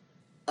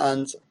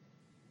 And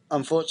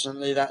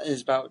unfortunately, that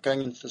is about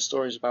going into the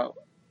stories about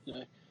who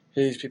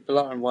these people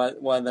are and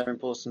why they're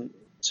important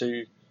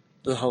to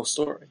the whole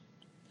story.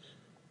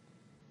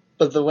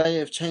 But the way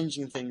of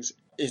changing things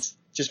is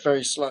just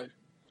very slow,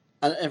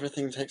 and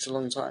everything takes a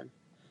long time.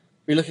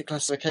 We look at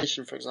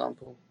classification, for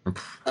example,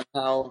 and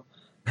how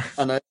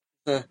I know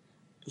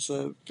it's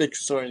a big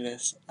story,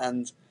 this,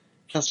 and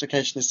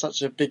classification is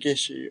such a big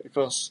issue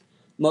across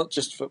not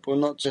just football,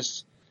 not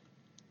just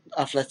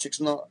athletics,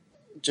 not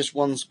just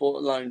one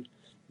sport alone.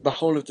 The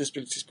whole of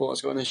disability sport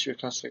has got an issue with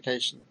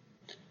classification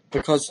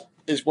because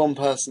it's one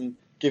person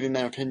giving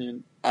their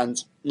opinion,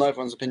 and not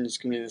everyone's opinions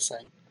can be the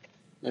same.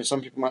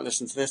 Some people might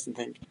listen to this and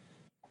think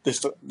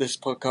this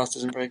podcast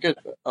isn't very good,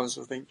 but others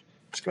will think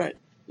it's great.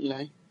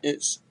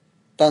 It's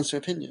down to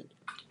opinion,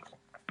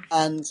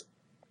 and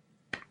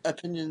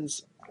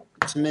opinions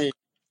to me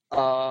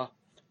are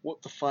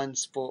what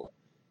defines sport.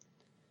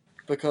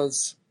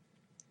 Because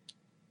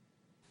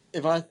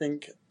if I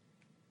think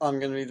I'm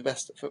going to be the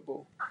best at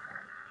football,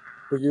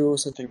 but you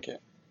also think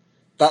it,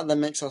 that then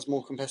makes us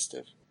more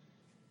competitive.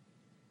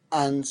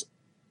 And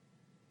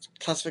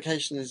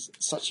classification is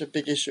such a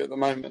big issue at the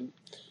moment.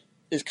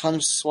 It's kind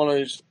of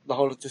swallowed the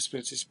whole of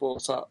disability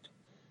sports up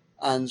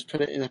and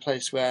put it in a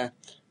place where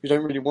we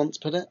don't really want to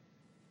put it.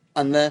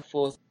 And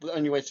therefore, the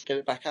only way to get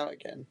it back out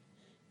again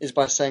is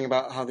by saying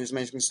about how there's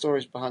amazing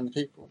stories behind the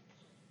people.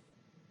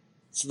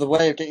 So the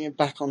way of getting it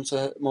back onto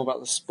more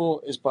about the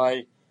sport is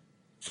by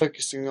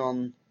focusing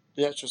on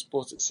the actual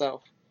sport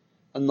itself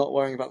and not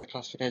worrying about the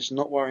classification,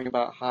 not worrying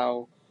about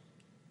how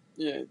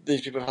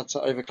these people have had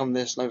to overcome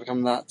this and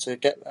overcome that to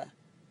get there.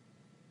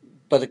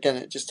 But again,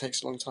 it just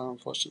takes a long time,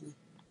 unfortunately.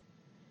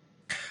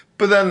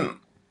 But then,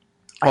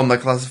 on the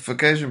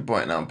classification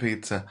point now,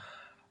 Peter,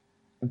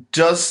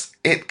 does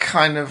it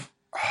kind of,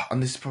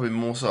 and this is probably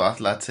more so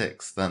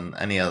athletics than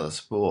any other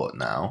sport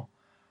now,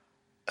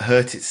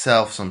 hurt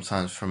itself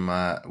sometimes from,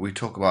 we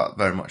talk about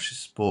very much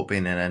sport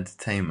being an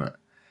entertainment.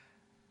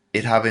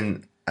 It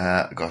having,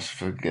 gosh,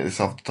 if I get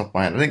this off the top of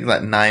my head, I think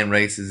like 9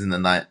 races in the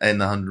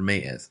 100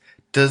 meters.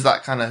 Does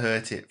that kind of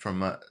hurt it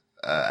from a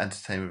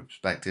entertainment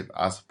perspective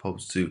as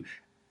opposed to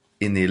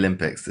in the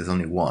Olympics, there's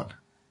only one?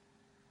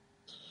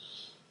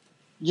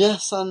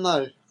 Yes and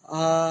no.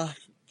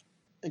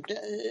 Again,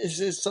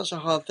 it's such a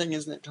hard thing,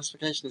 isn't it?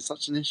 Classification is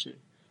such an issue.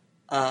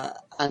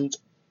 And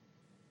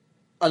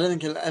I don't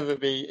think it'll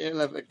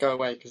ever go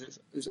away, because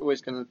it's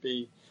always going to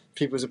be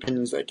people's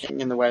opinions that are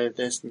getting in the way of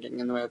this and getting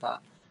in the way of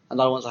that,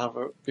 and I want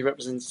to be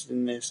represented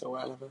in this or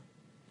whatever.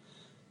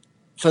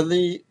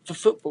 For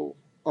football,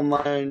 on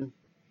my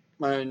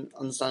own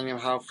understanding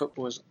of how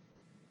football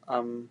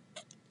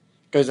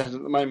goes ahead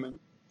at the moment,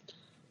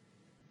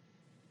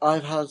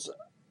 I've had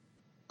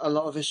a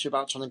lot of issue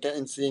about trying to get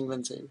into the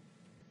England team.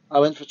 I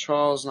went for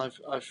trials and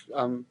I've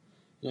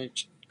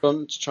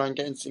gone to try and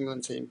get into the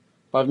England team,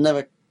 but I've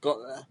never got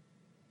there.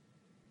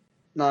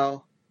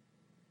 Now,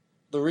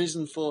 the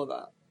reason for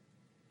that,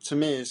 to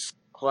me, is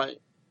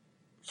quite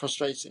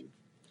frustrating,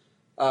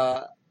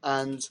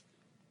 and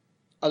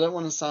I don't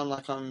want to sound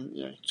like I'm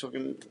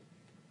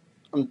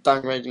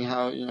downgrading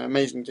how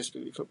amazing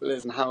disability football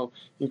is and how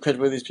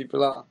incredible these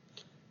people are.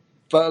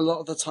 But a lot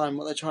of the time,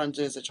 what they try and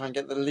do is they try and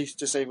get the least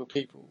disabled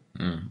people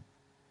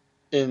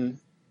in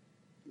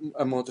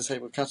a more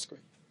disabled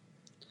category.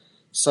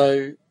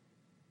 So,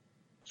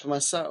 for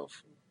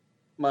myself,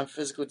 my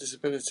physical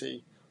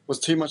disability was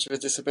too much of a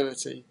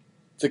disability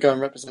to go and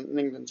represent an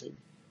England team,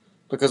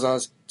 because I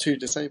was too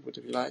disabled,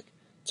 if you like,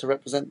 to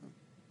represent them.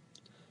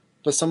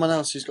 But someone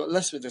else who's got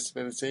less of a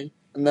disability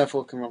and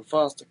therefore can run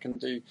faster, can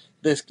do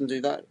this, can do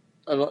that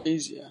a lot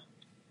easier,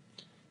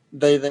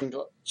 they then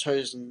got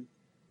chosen,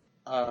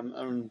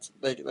 and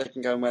they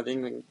can go and wear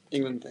the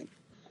England thing.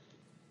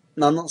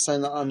 Now, I'm not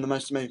saying that I'm the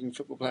most amazing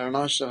football player and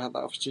I should have had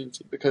that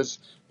opportunity, because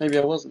maybe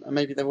I wasn't, and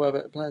maybe there were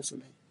better players than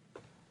me.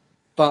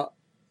 But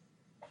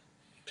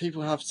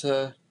people have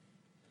to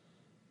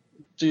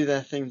do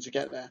their thing to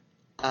get there,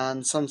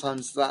 and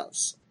sometimes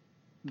that's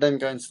them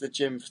going to the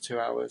gym for 2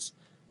 hours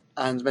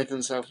and making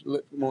themselves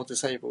look more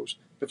disabled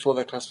before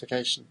their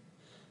classification.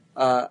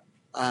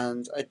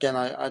 And again,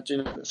 I do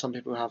know that some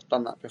people have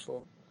done that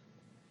before,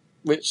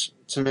 which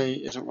to me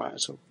isn't right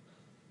at all.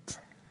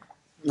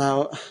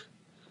 Now,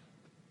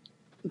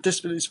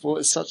 disability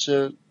sport is such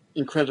an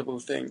incredible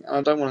thing, and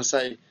I don't want to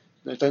say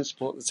don't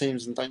support the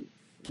teams and don't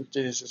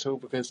do this at all,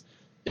 because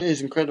it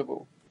is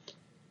incredible.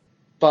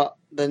 But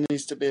there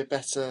needs to be a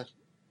better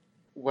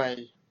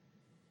way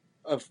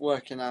of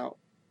working out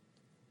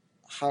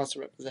how to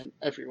represent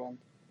everyone,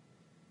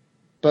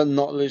 but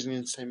not losing the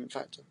entertainment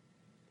factor.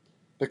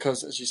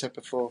 Because, as you said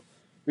before,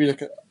 we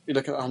look at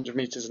 100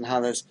 metres and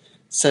how there's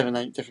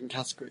 7-8 different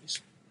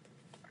categories.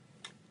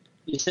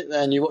 You sit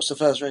there and you watch the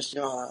first race, you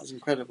go, oh, that was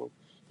incredible.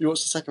 You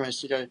watch the second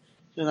race, you go,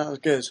 yeah, that was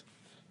good.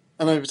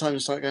 And over time you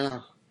start going,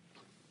 oh,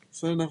 is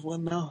there another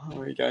one now?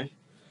 There we go.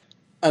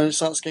 And it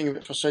starts getting a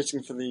bit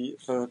frustrating for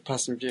the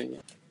person viewing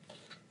it.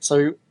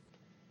 So,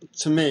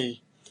 to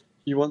me,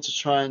 you want to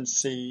try and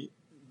see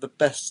the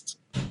best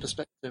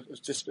perspective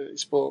of disability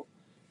sport,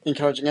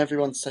 encouraging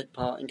everyone to take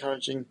part,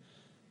 encouraging,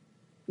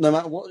 no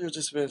matter what your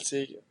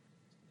disability,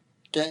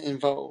 get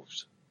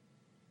involved.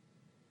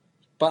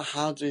 But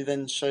how do we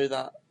then show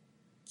that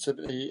to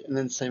be an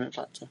entertainment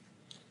factor?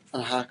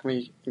 And how can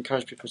we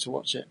encourage people to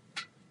watch it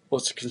or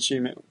to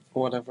consume it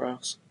or whatever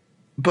else?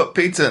 But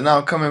Peter,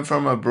 now coming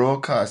from a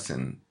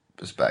broadcasting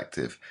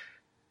perspective,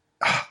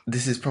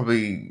 they've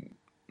probably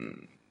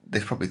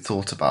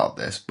thought about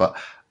this, but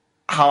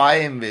how I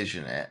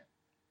envision it,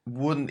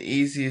 wouldn't the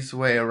easiest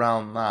way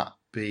around that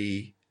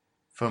be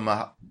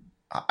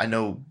I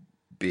know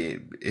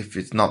if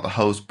it's not the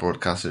host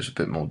broadcaster, it's a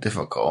bit more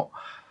difficult.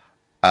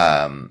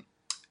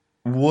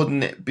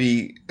 Wouldn't it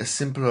be a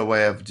simpler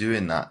way of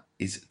doing that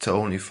is to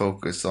only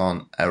focus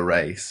on a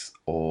race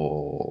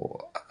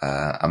or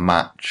a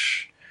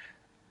match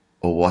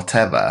or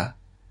whatever,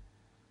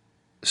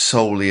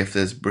 solely if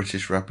there's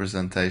British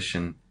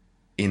representation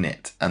in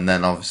it, and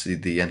then obviously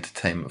the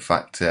entertainment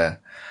factor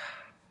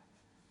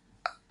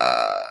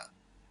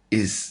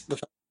is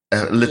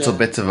a little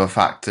bit of a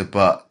factor,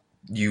 but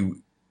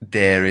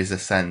there is a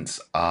sense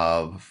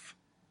of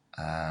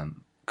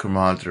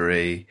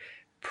camaraderie,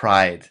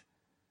 pride,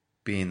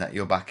 being that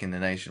you're back in the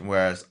nation.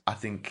 Whereas I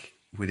think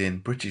within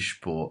British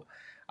sport,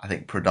 I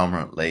think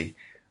predominantly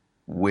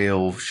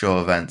we'll show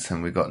events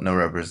and we've got no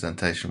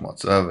representation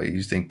whatsoever.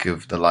 You think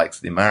of the likes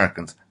of the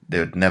Americans, they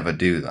would never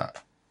do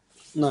that.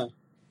 No.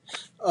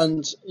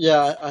 And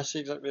yeah, I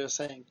see exactly what you're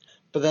saying.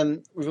 But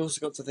then we've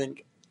also got to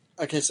think,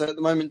 okay, so at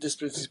the moment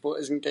disability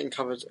sport isn't getting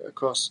covered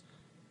across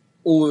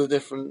all the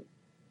different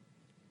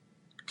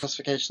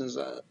classifications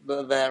that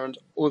are there and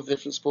all the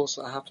different sports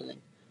that are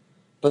happening.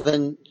 But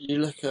then you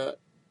look at,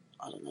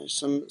 I don't know,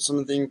 some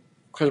of the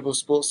incredible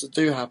sports that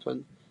do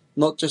happen,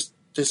 not just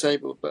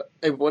disabled, but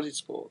able-bodied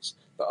sports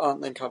that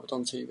aren't then covered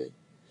on TV.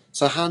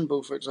 So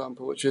handball, for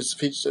example, which was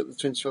featured at the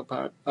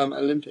 2012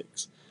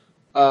 Olympics,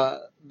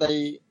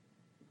 they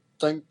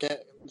don't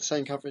get the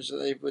same coverage that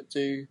they would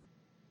do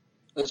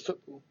as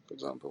football, for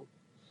example,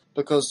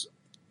 because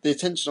the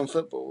attention on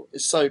football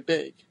is so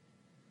big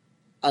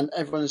and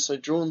everyone is so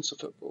drawn to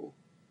football.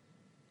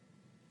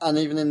 And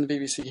even in the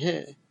BBC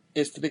here,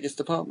 it's the biggest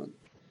department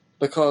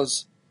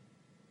because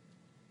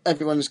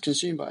everyone is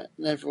consumed by it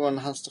and everyone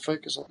has to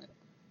focus on it.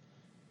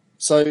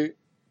 So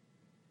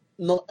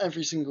not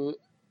every single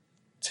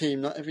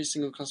team, not every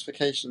single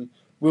classification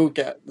will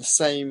get the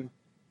same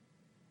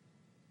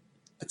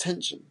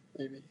attention,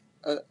 maybe,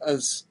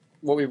 as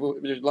what we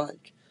would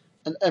like.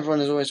 And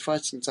everyone is always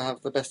fighting to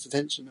have the best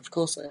attention. Of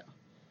course they are.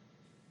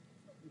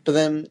 But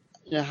then,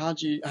 how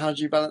do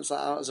you balance that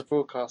out as a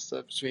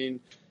broadcaster between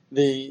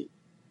the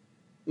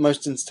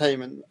most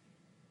entertainment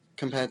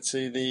compared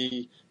to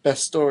the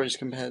best stories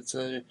compared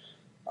to,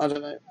 I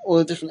don't know, all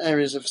the different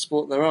areas of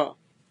sport there are.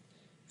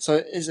 So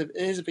it is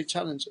a big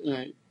challenge.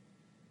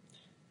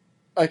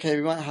 Okay,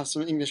 we might have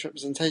some English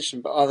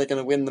representation, but are they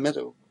going to win the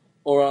medal,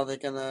 or are they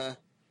going to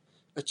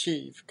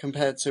achieve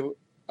compared to,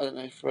 I don't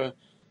know, for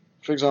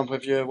example,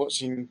 if you're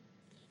watching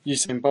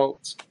Usain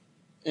Bolt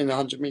in a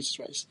 100 metres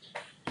race,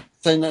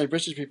 say no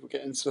British people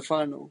get into the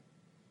final,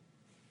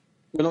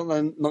 we're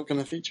not going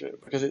to feature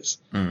it because it's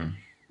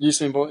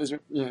Usain Bolt is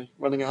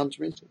running 100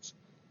 metres.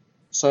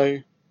 So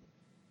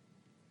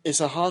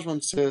it's a hard one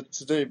to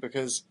do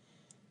because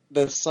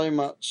there's so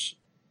much.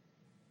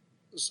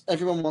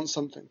 Everyone wants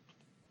something.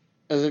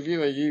 As a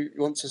viewer, you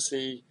want to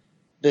see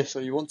this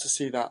or you want to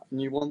see that,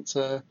 and you want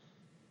to.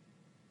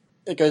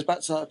 It goes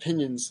back to that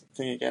opinions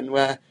thing again,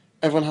 where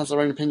everyone has their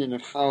own opinion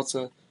of how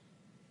to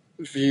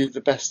view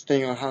the best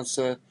thing or how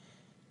to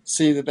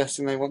see the best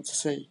thing they want to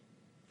see.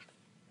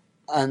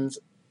 And,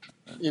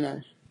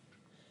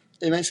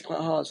 it makes it quite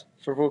hard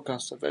for a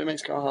broadcaster, but it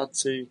makes it quite hard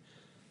to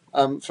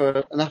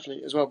for an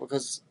athlete as well,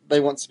 because they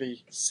want to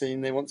be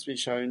seen, they want to be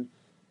shown,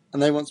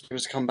 and they want to be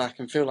able to come back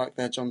and feel like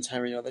they're John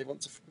Terry, or they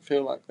want to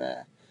feel like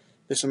they're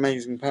this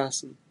amazing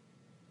person.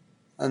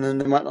 And then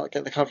they might not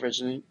get the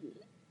coverage, and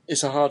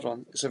it's a hard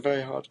one. It's a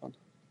very hard one.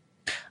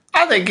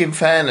 I think, in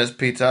fairness,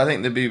 Peter, I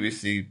think the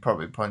BBC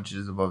probably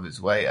punches above its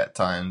weight at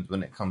times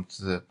when it comes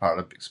to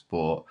Paralympic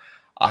sport.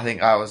 I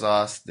think I was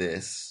asked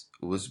this,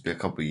 it was a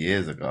couple of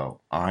years ago,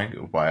 I think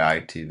it was by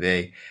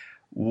ITV.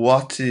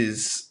 What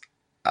is,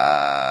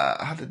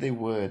 how did they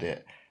word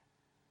it?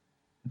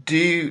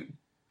 Do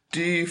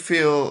you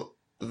feel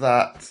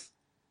that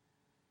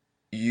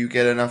you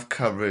get enough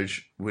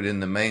coverage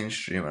within the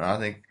mainstream? And I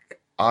think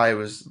I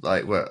was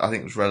like, well, I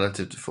think it was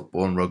relative to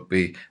football and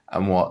rugby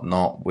and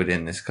whatnot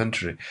within this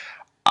country.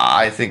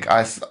 I think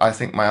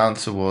my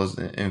answer was,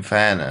 in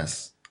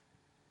fairness,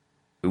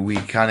 we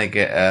kind of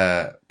get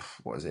a,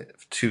 what is it,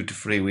 2 to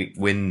 3 week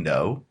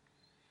window.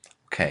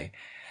 Okay,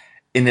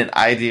 in an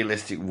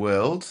idealistic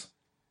world,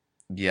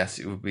 yes,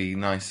 it would be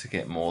nice to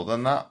get more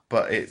than that,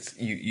 but it's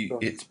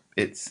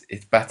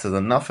better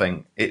than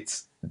nothing.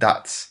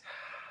 That's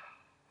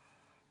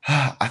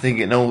I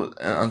think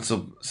on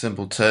some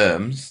simple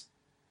terms,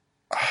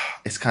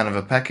 it's kind of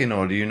a pecking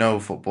order.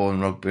 Football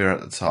and rugby are at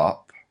the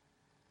top.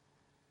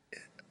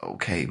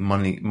 Okay,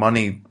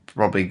 money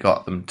probably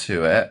got them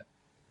to it,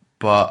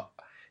 but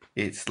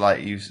it's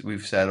like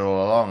we've said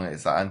all along,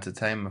 it's that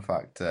entertainment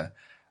factor.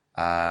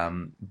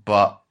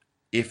 But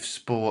if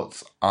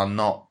sports are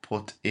not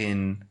put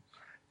in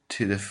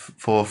to the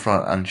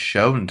forefront and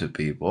shown to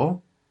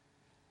people,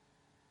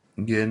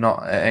 you're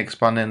not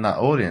expanding that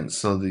audience.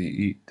 So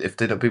if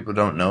people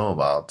don't know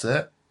about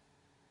it,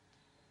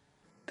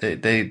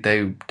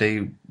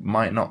 they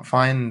might not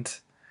find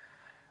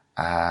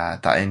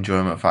that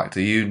enjoyment factor.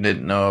 You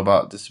didn't know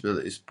about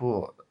disability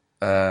sport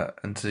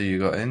until you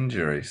got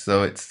injury.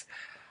 So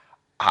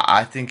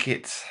I think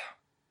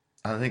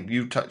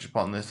you touch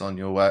upon this on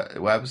your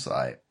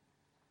website.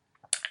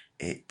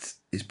 It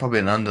is probably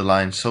an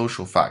underlying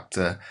social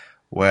factor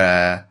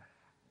where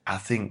I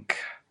think,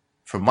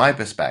 from my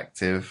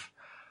perspective,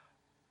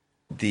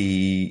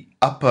 the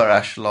upper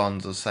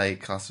echelons of, say,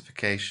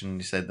 classification,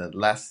 you said that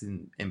less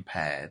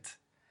impaired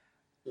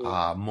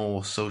are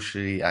more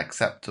socially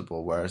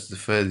acceptable, whereas the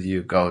further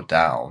you go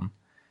down,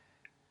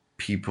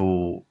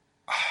 people,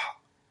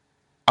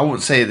 I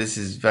wouldn't say this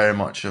is very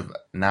much of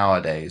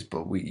nowadays,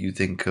 but you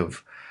think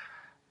of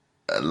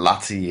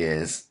latter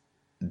years,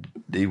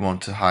 they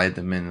want to hide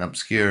them in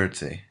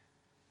obscurity.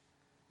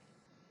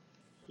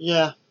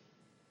 Yeah.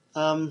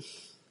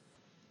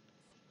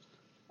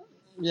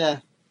 Yeah,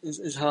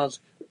 it's hard.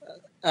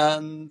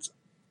 And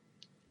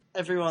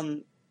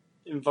everyone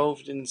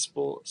involved in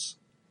sports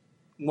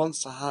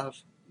wants to have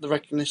the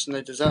recognition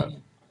they deserve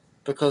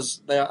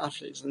because they are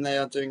athletes and they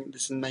are doing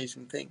this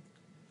amazing thing.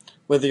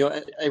 Whether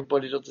you're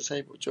able-bodied or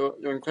disabled,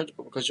 you're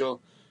incredible because you're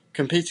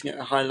competing at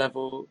a high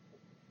level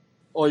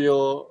or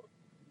you're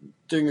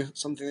doing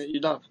something that you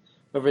love,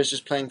 whether it's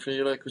just playing for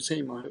your local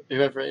team or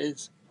whoever it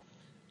is.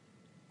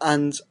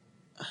 And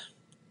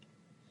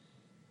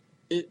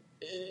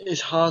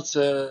it's hard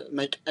to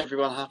make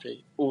everyone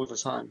happy all the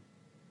time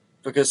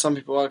because some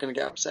people are going to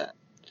get upset.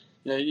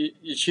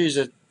 You choose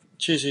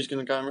who's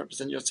going to go and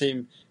represent your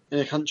team in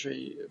a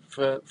country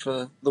for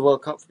the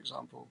World Cup, for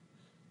example.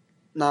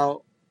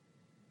 Now,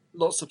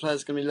 lots of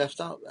players are going to be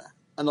left out there,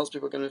 and lots of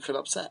people are going to feel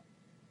upset.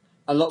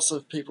 And lots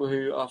of people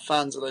who are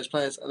fans of those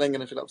players are then going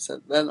to feel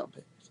upset they're not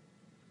picked.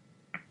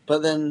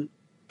 But then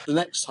the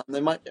next time they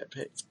might get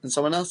picked, and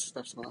someone else is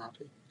left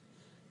unhappy.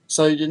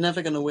 So you're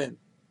never going to win.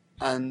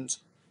 And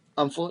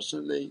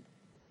unfortunately,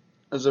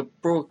 as a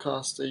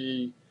broadcaster,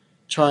 you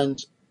try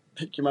and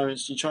pick your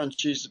moments, you try and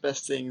choose the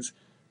best things,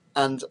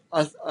 and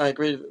I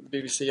agree that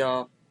the BBC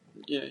are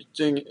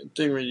doing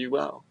really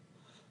well.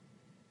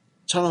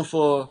 Channel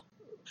 4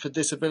 for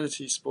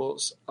disability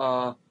sports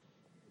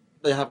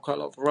they have quite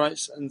a lot of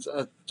rights and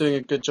are doing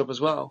a good job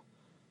as well.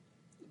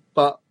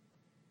 But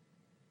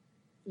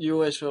you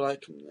always feel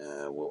like,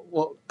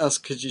 what else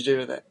could you do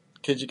with it?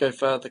 Could you go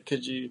further?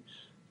 Could you,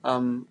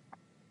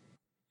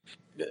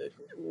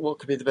 what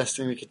could be the best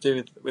thing we could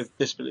do with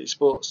disability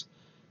sports?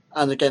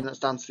 And again, that's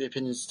down to the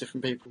opinions of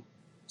different people.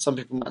 Some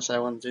people might say, I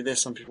want to do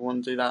this, some people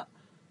want to do that.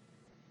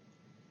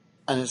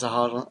 And it's a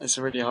hard one. It's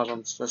a really hard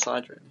one to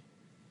decide, really.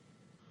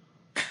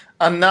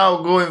 And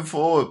now going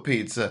forward,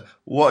 Peter,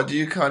 what do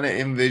you kind of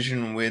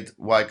envision with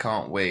Why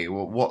Can't We?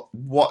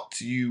 What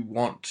do you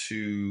want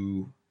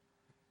to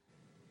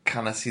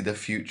kind of see the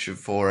future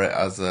for it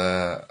as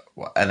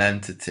an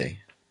entity?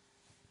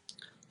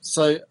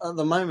 So at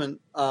the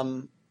moment,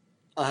 I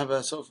have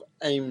a sort of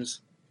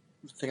aims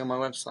thing on my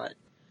website,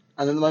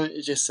 and at the moment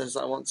it just says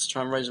that I want to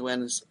try and raise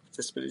awareness of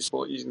disability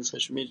sport using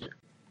social media,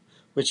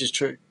 which is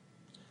true.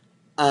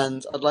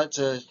 And I'd like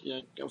to,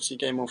 obviously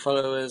gain more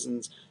followers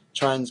and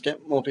try and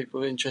get more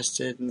people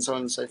interested and so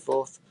on and so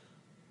forth.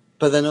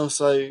 But then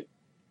also,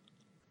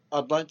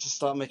 I'd like to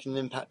start making an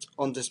impact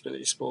on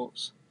disability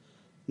sports.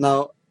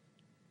 Now,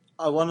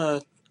 I won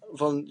a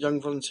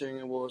Young Volunteering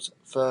Award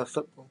for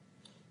football.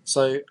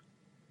 So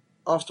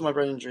after my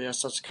brain injury, I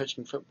started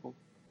coaching football.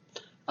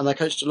 And I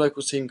coached a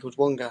local team called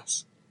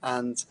Wongas.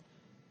 And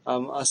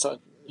I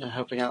started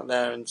helping out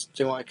there and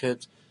doing what I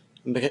could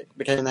and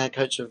became the head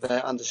coach of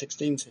their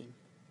under-16 team.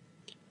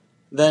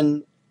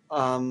 Then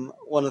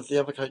one of the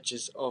other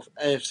coaches of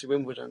AFC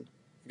Wimbledon,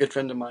 a good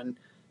friend of mine,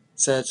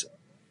 said, do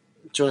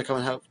you want to come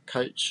and help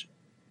coach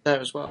there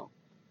as well?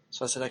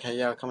 So I said, okay,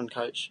 yeah, I'll come and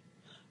coach.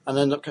 And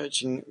I ended up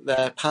coaching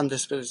their Pan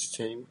Disability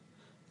team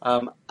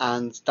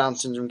and Down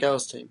Syndrome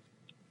girls team.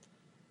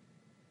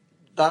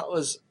 That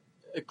was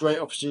a great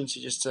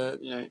opportunity just to,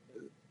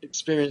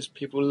 experience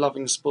people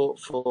loving sport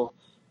for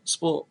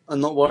sport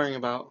and not worrying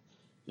about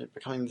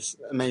becoming this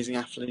amazing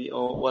athlete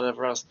or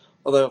whatever else.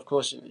 Although, of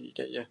course, you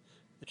get your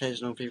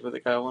occasional people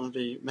that go, I want to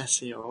be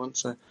Messi or I want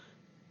to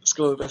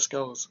score the best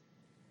goals.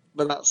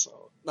 But that's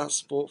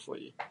sport for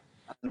you,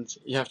 and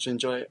you have to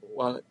enjoy it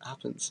while it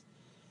happens.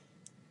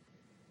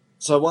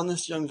 So I won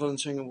this Young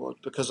Volunteering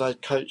Award because I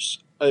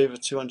coached over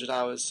 200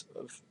 hours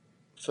of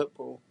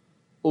football,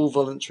 all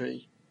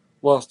voluntary,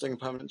 whilst doing a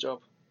permanent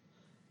job.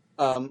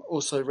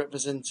 Also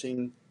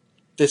representing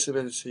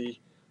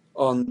disability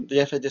on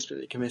the FA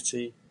Disability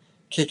Committee,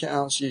 Kick It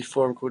Out's youth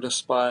forum called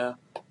Aspire,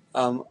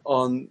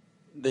 on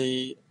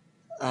the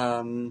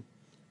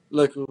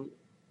local,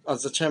 I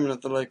was the chairman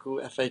of the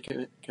local FA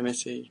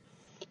committee.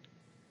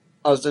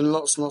 I was doing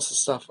lots and lots of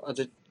stuff. I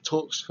did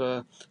talks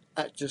for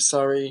Active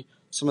Surrey,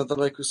 some of the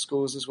local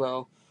schools as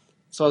well.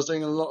 So I was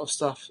doing a lot of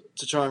stuff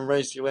to try and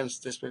raise the awareness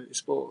of disability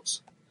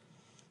sports.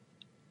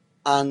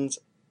 And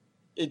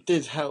it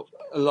did help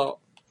a lot.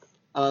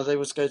 And I was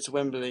able to go to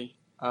Wembley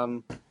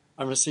and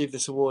receive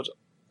this award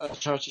at a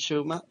Charity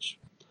Shield match.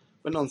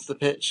 Went onto the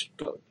pitch,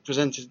 got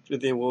presented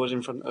with the award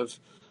in front of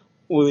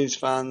all these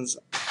fans,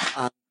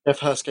 and Jeff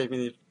Hurst gave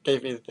me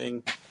the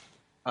thing,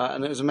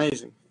 and it was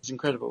amazing. It was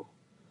incredible.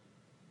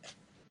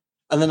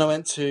 And then I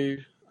went back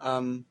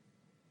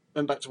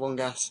to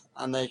Wongas,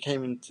 and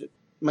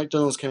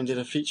McDonald's came and did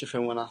a feature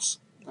film on us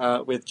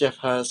with Jeff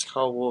Hurst,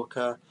 Carl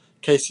Walker,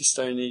 Casey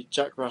Stoney,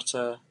 Jack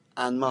Rutter,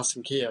 and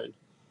Martin Keown.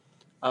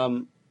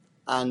 And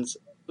it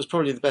was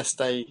probably the best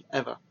day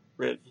ever,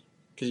 really,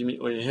 because you meet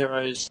all your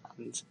heroes,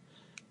 and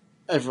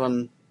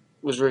everyone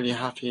was really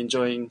happy,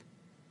 enjoying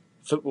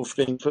football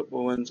for being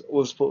football and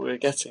all the sport we were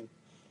getting.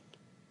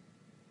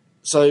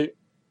 So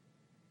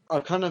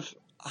I feel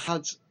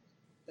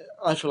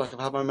like I've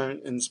had my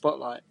moment in the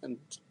spotlight, and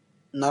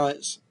now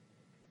it's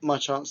my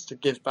chance to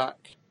give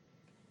back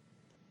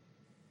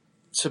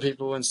to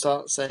people and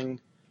start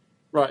saying,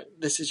 right,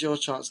 this is your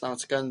chance now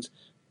to go and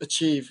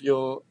achieve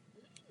your,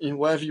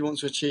 whatever you want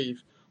to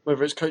achieve,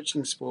 whether it's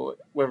coaching sport,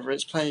 whether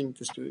it's playing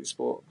disability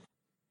sport,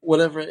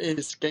 whatever it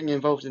is, getting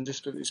involved in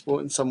disability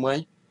sport in some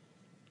way.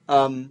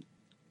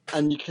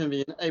 And you can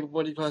be an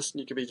able-bodied person,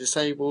 you can be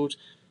disabled.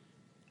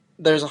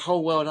 There's a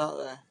whole world out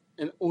there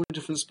in all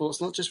different sports,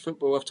 not just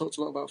football. I've talked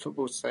a lot about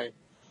football today.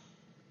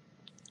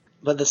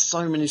 But there's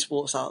so many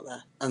sports out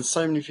there, and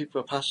so many people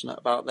are passionate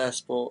about their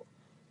sport.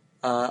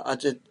 I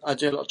do a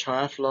lot of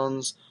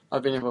triathlons.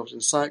 I've been involved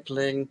in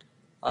cycling.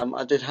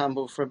 I did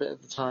handball for a bit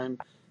at the time.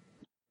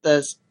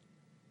 There's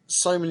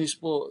so many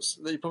sports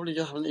that you probably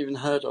haven't even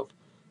heard of.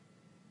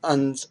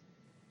 And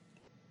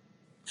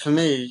for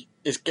me,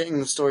 it's getting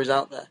the stories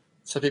out there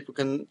so people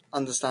can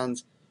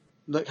understand,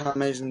 look how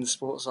amazing the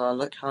sports are,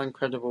 look how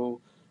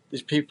incredible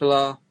these people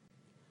are.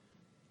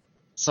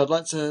 So I'd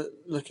like to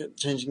look at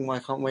changing Why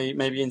Can't We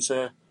maybe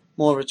into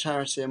more of a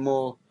charity and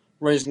more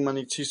raising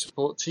money to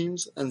support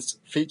teams and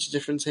feature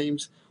different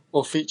teams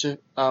or feature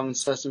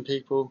certain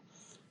people.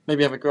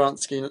 Maybe have a grant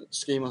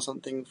scheme or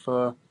something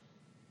for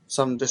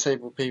some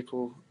disabled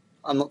people.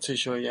 I'm not too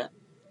sure yet.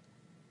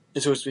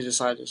 It's always to be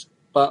decided.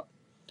 But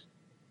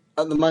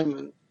at the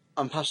moment,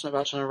 I'm passionate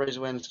about trying to raise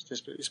awareness of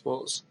disability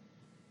sports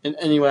in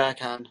any way I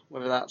can,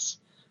 whether that's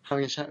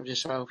having a chat with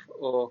yourself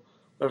or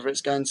whether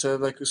it's going to a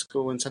local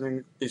school and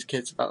telling these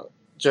kids about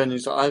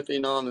journeys that I've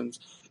been on and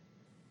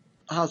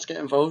how to get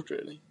involved,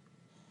 really.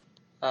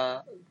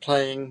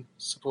 Playing,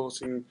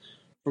 supporting,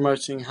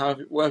 promoting,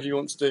 whatever you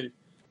want to do.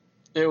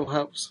 It all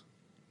helps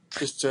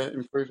just to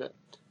improve it.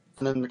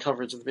 And then the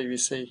coverage of the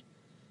BBC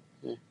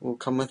will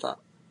come with that.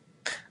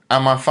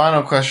 And my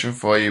final question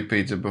for you,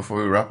 Peter, before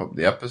we wrap up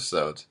the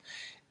episode.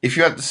 If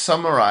you had to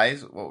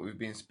summarize what we've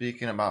been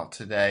speaking about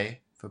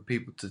today for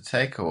people to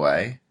take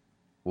away,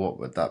 what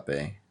would that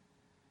be?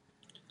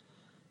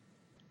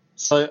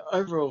 So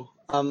overall,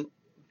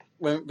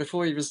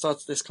 before we even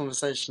started this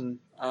conversation,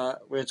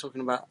 we were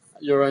talking about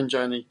your own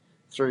journey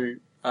through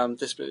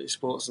disability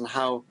sports and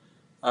how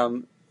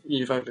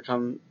you've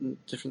overcome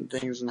different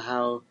things and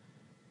how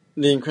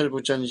the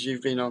incredible journeys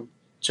you've been on,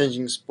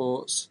 changing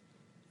sports,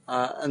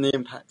 and the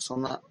impacts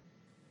on that,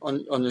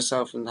 on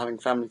yourself and having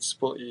family to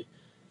support you.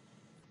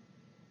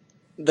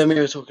 Then we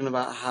were talking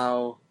about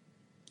how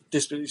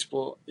disability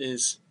sport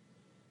is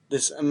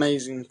this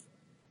amazing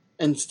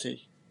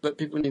entity that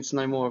people need to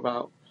know more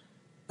about.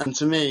 And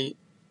to me,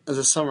 as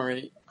a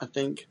summary, I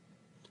think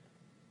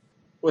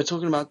we're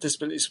talking about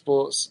disability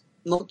sports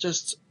not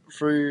just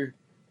through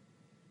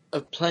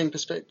a playing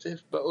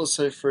perspective, but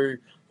also through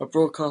a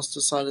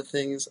broadcaster side of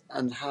things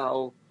and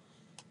how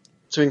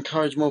to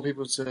encourage more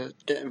people to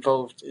get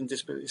involved in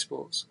disability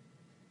sports.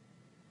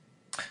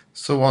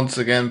 So once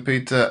again,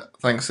 Peter,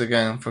 thanks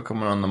again for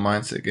coming on the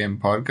Mindset Game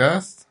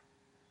podcast.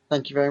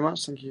 Thank you very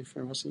much. Thank you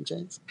for inviting me,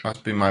 James. That's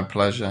been my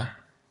pleasure.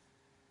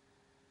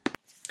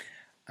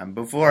 And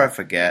before I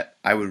forget,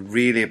 I would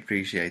really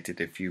appreciate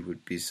it if you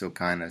would be so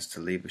kind as to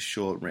leave a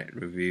short written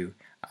review,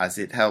 as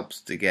it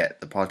helps to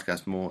get the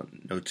podcast more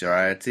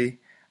notoriety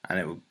and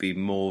it would be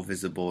more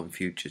visible in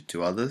future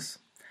to others,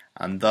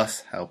 and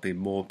thus helping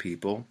more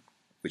people,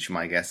 which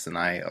my guests and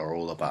I are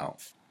all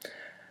about.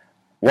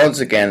 Once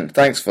again,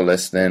 thanks for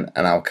listening,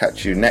 and I'll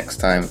catch you next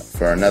time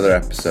for another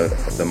episode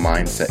of the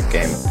Mindset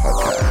Game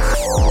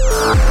podcast.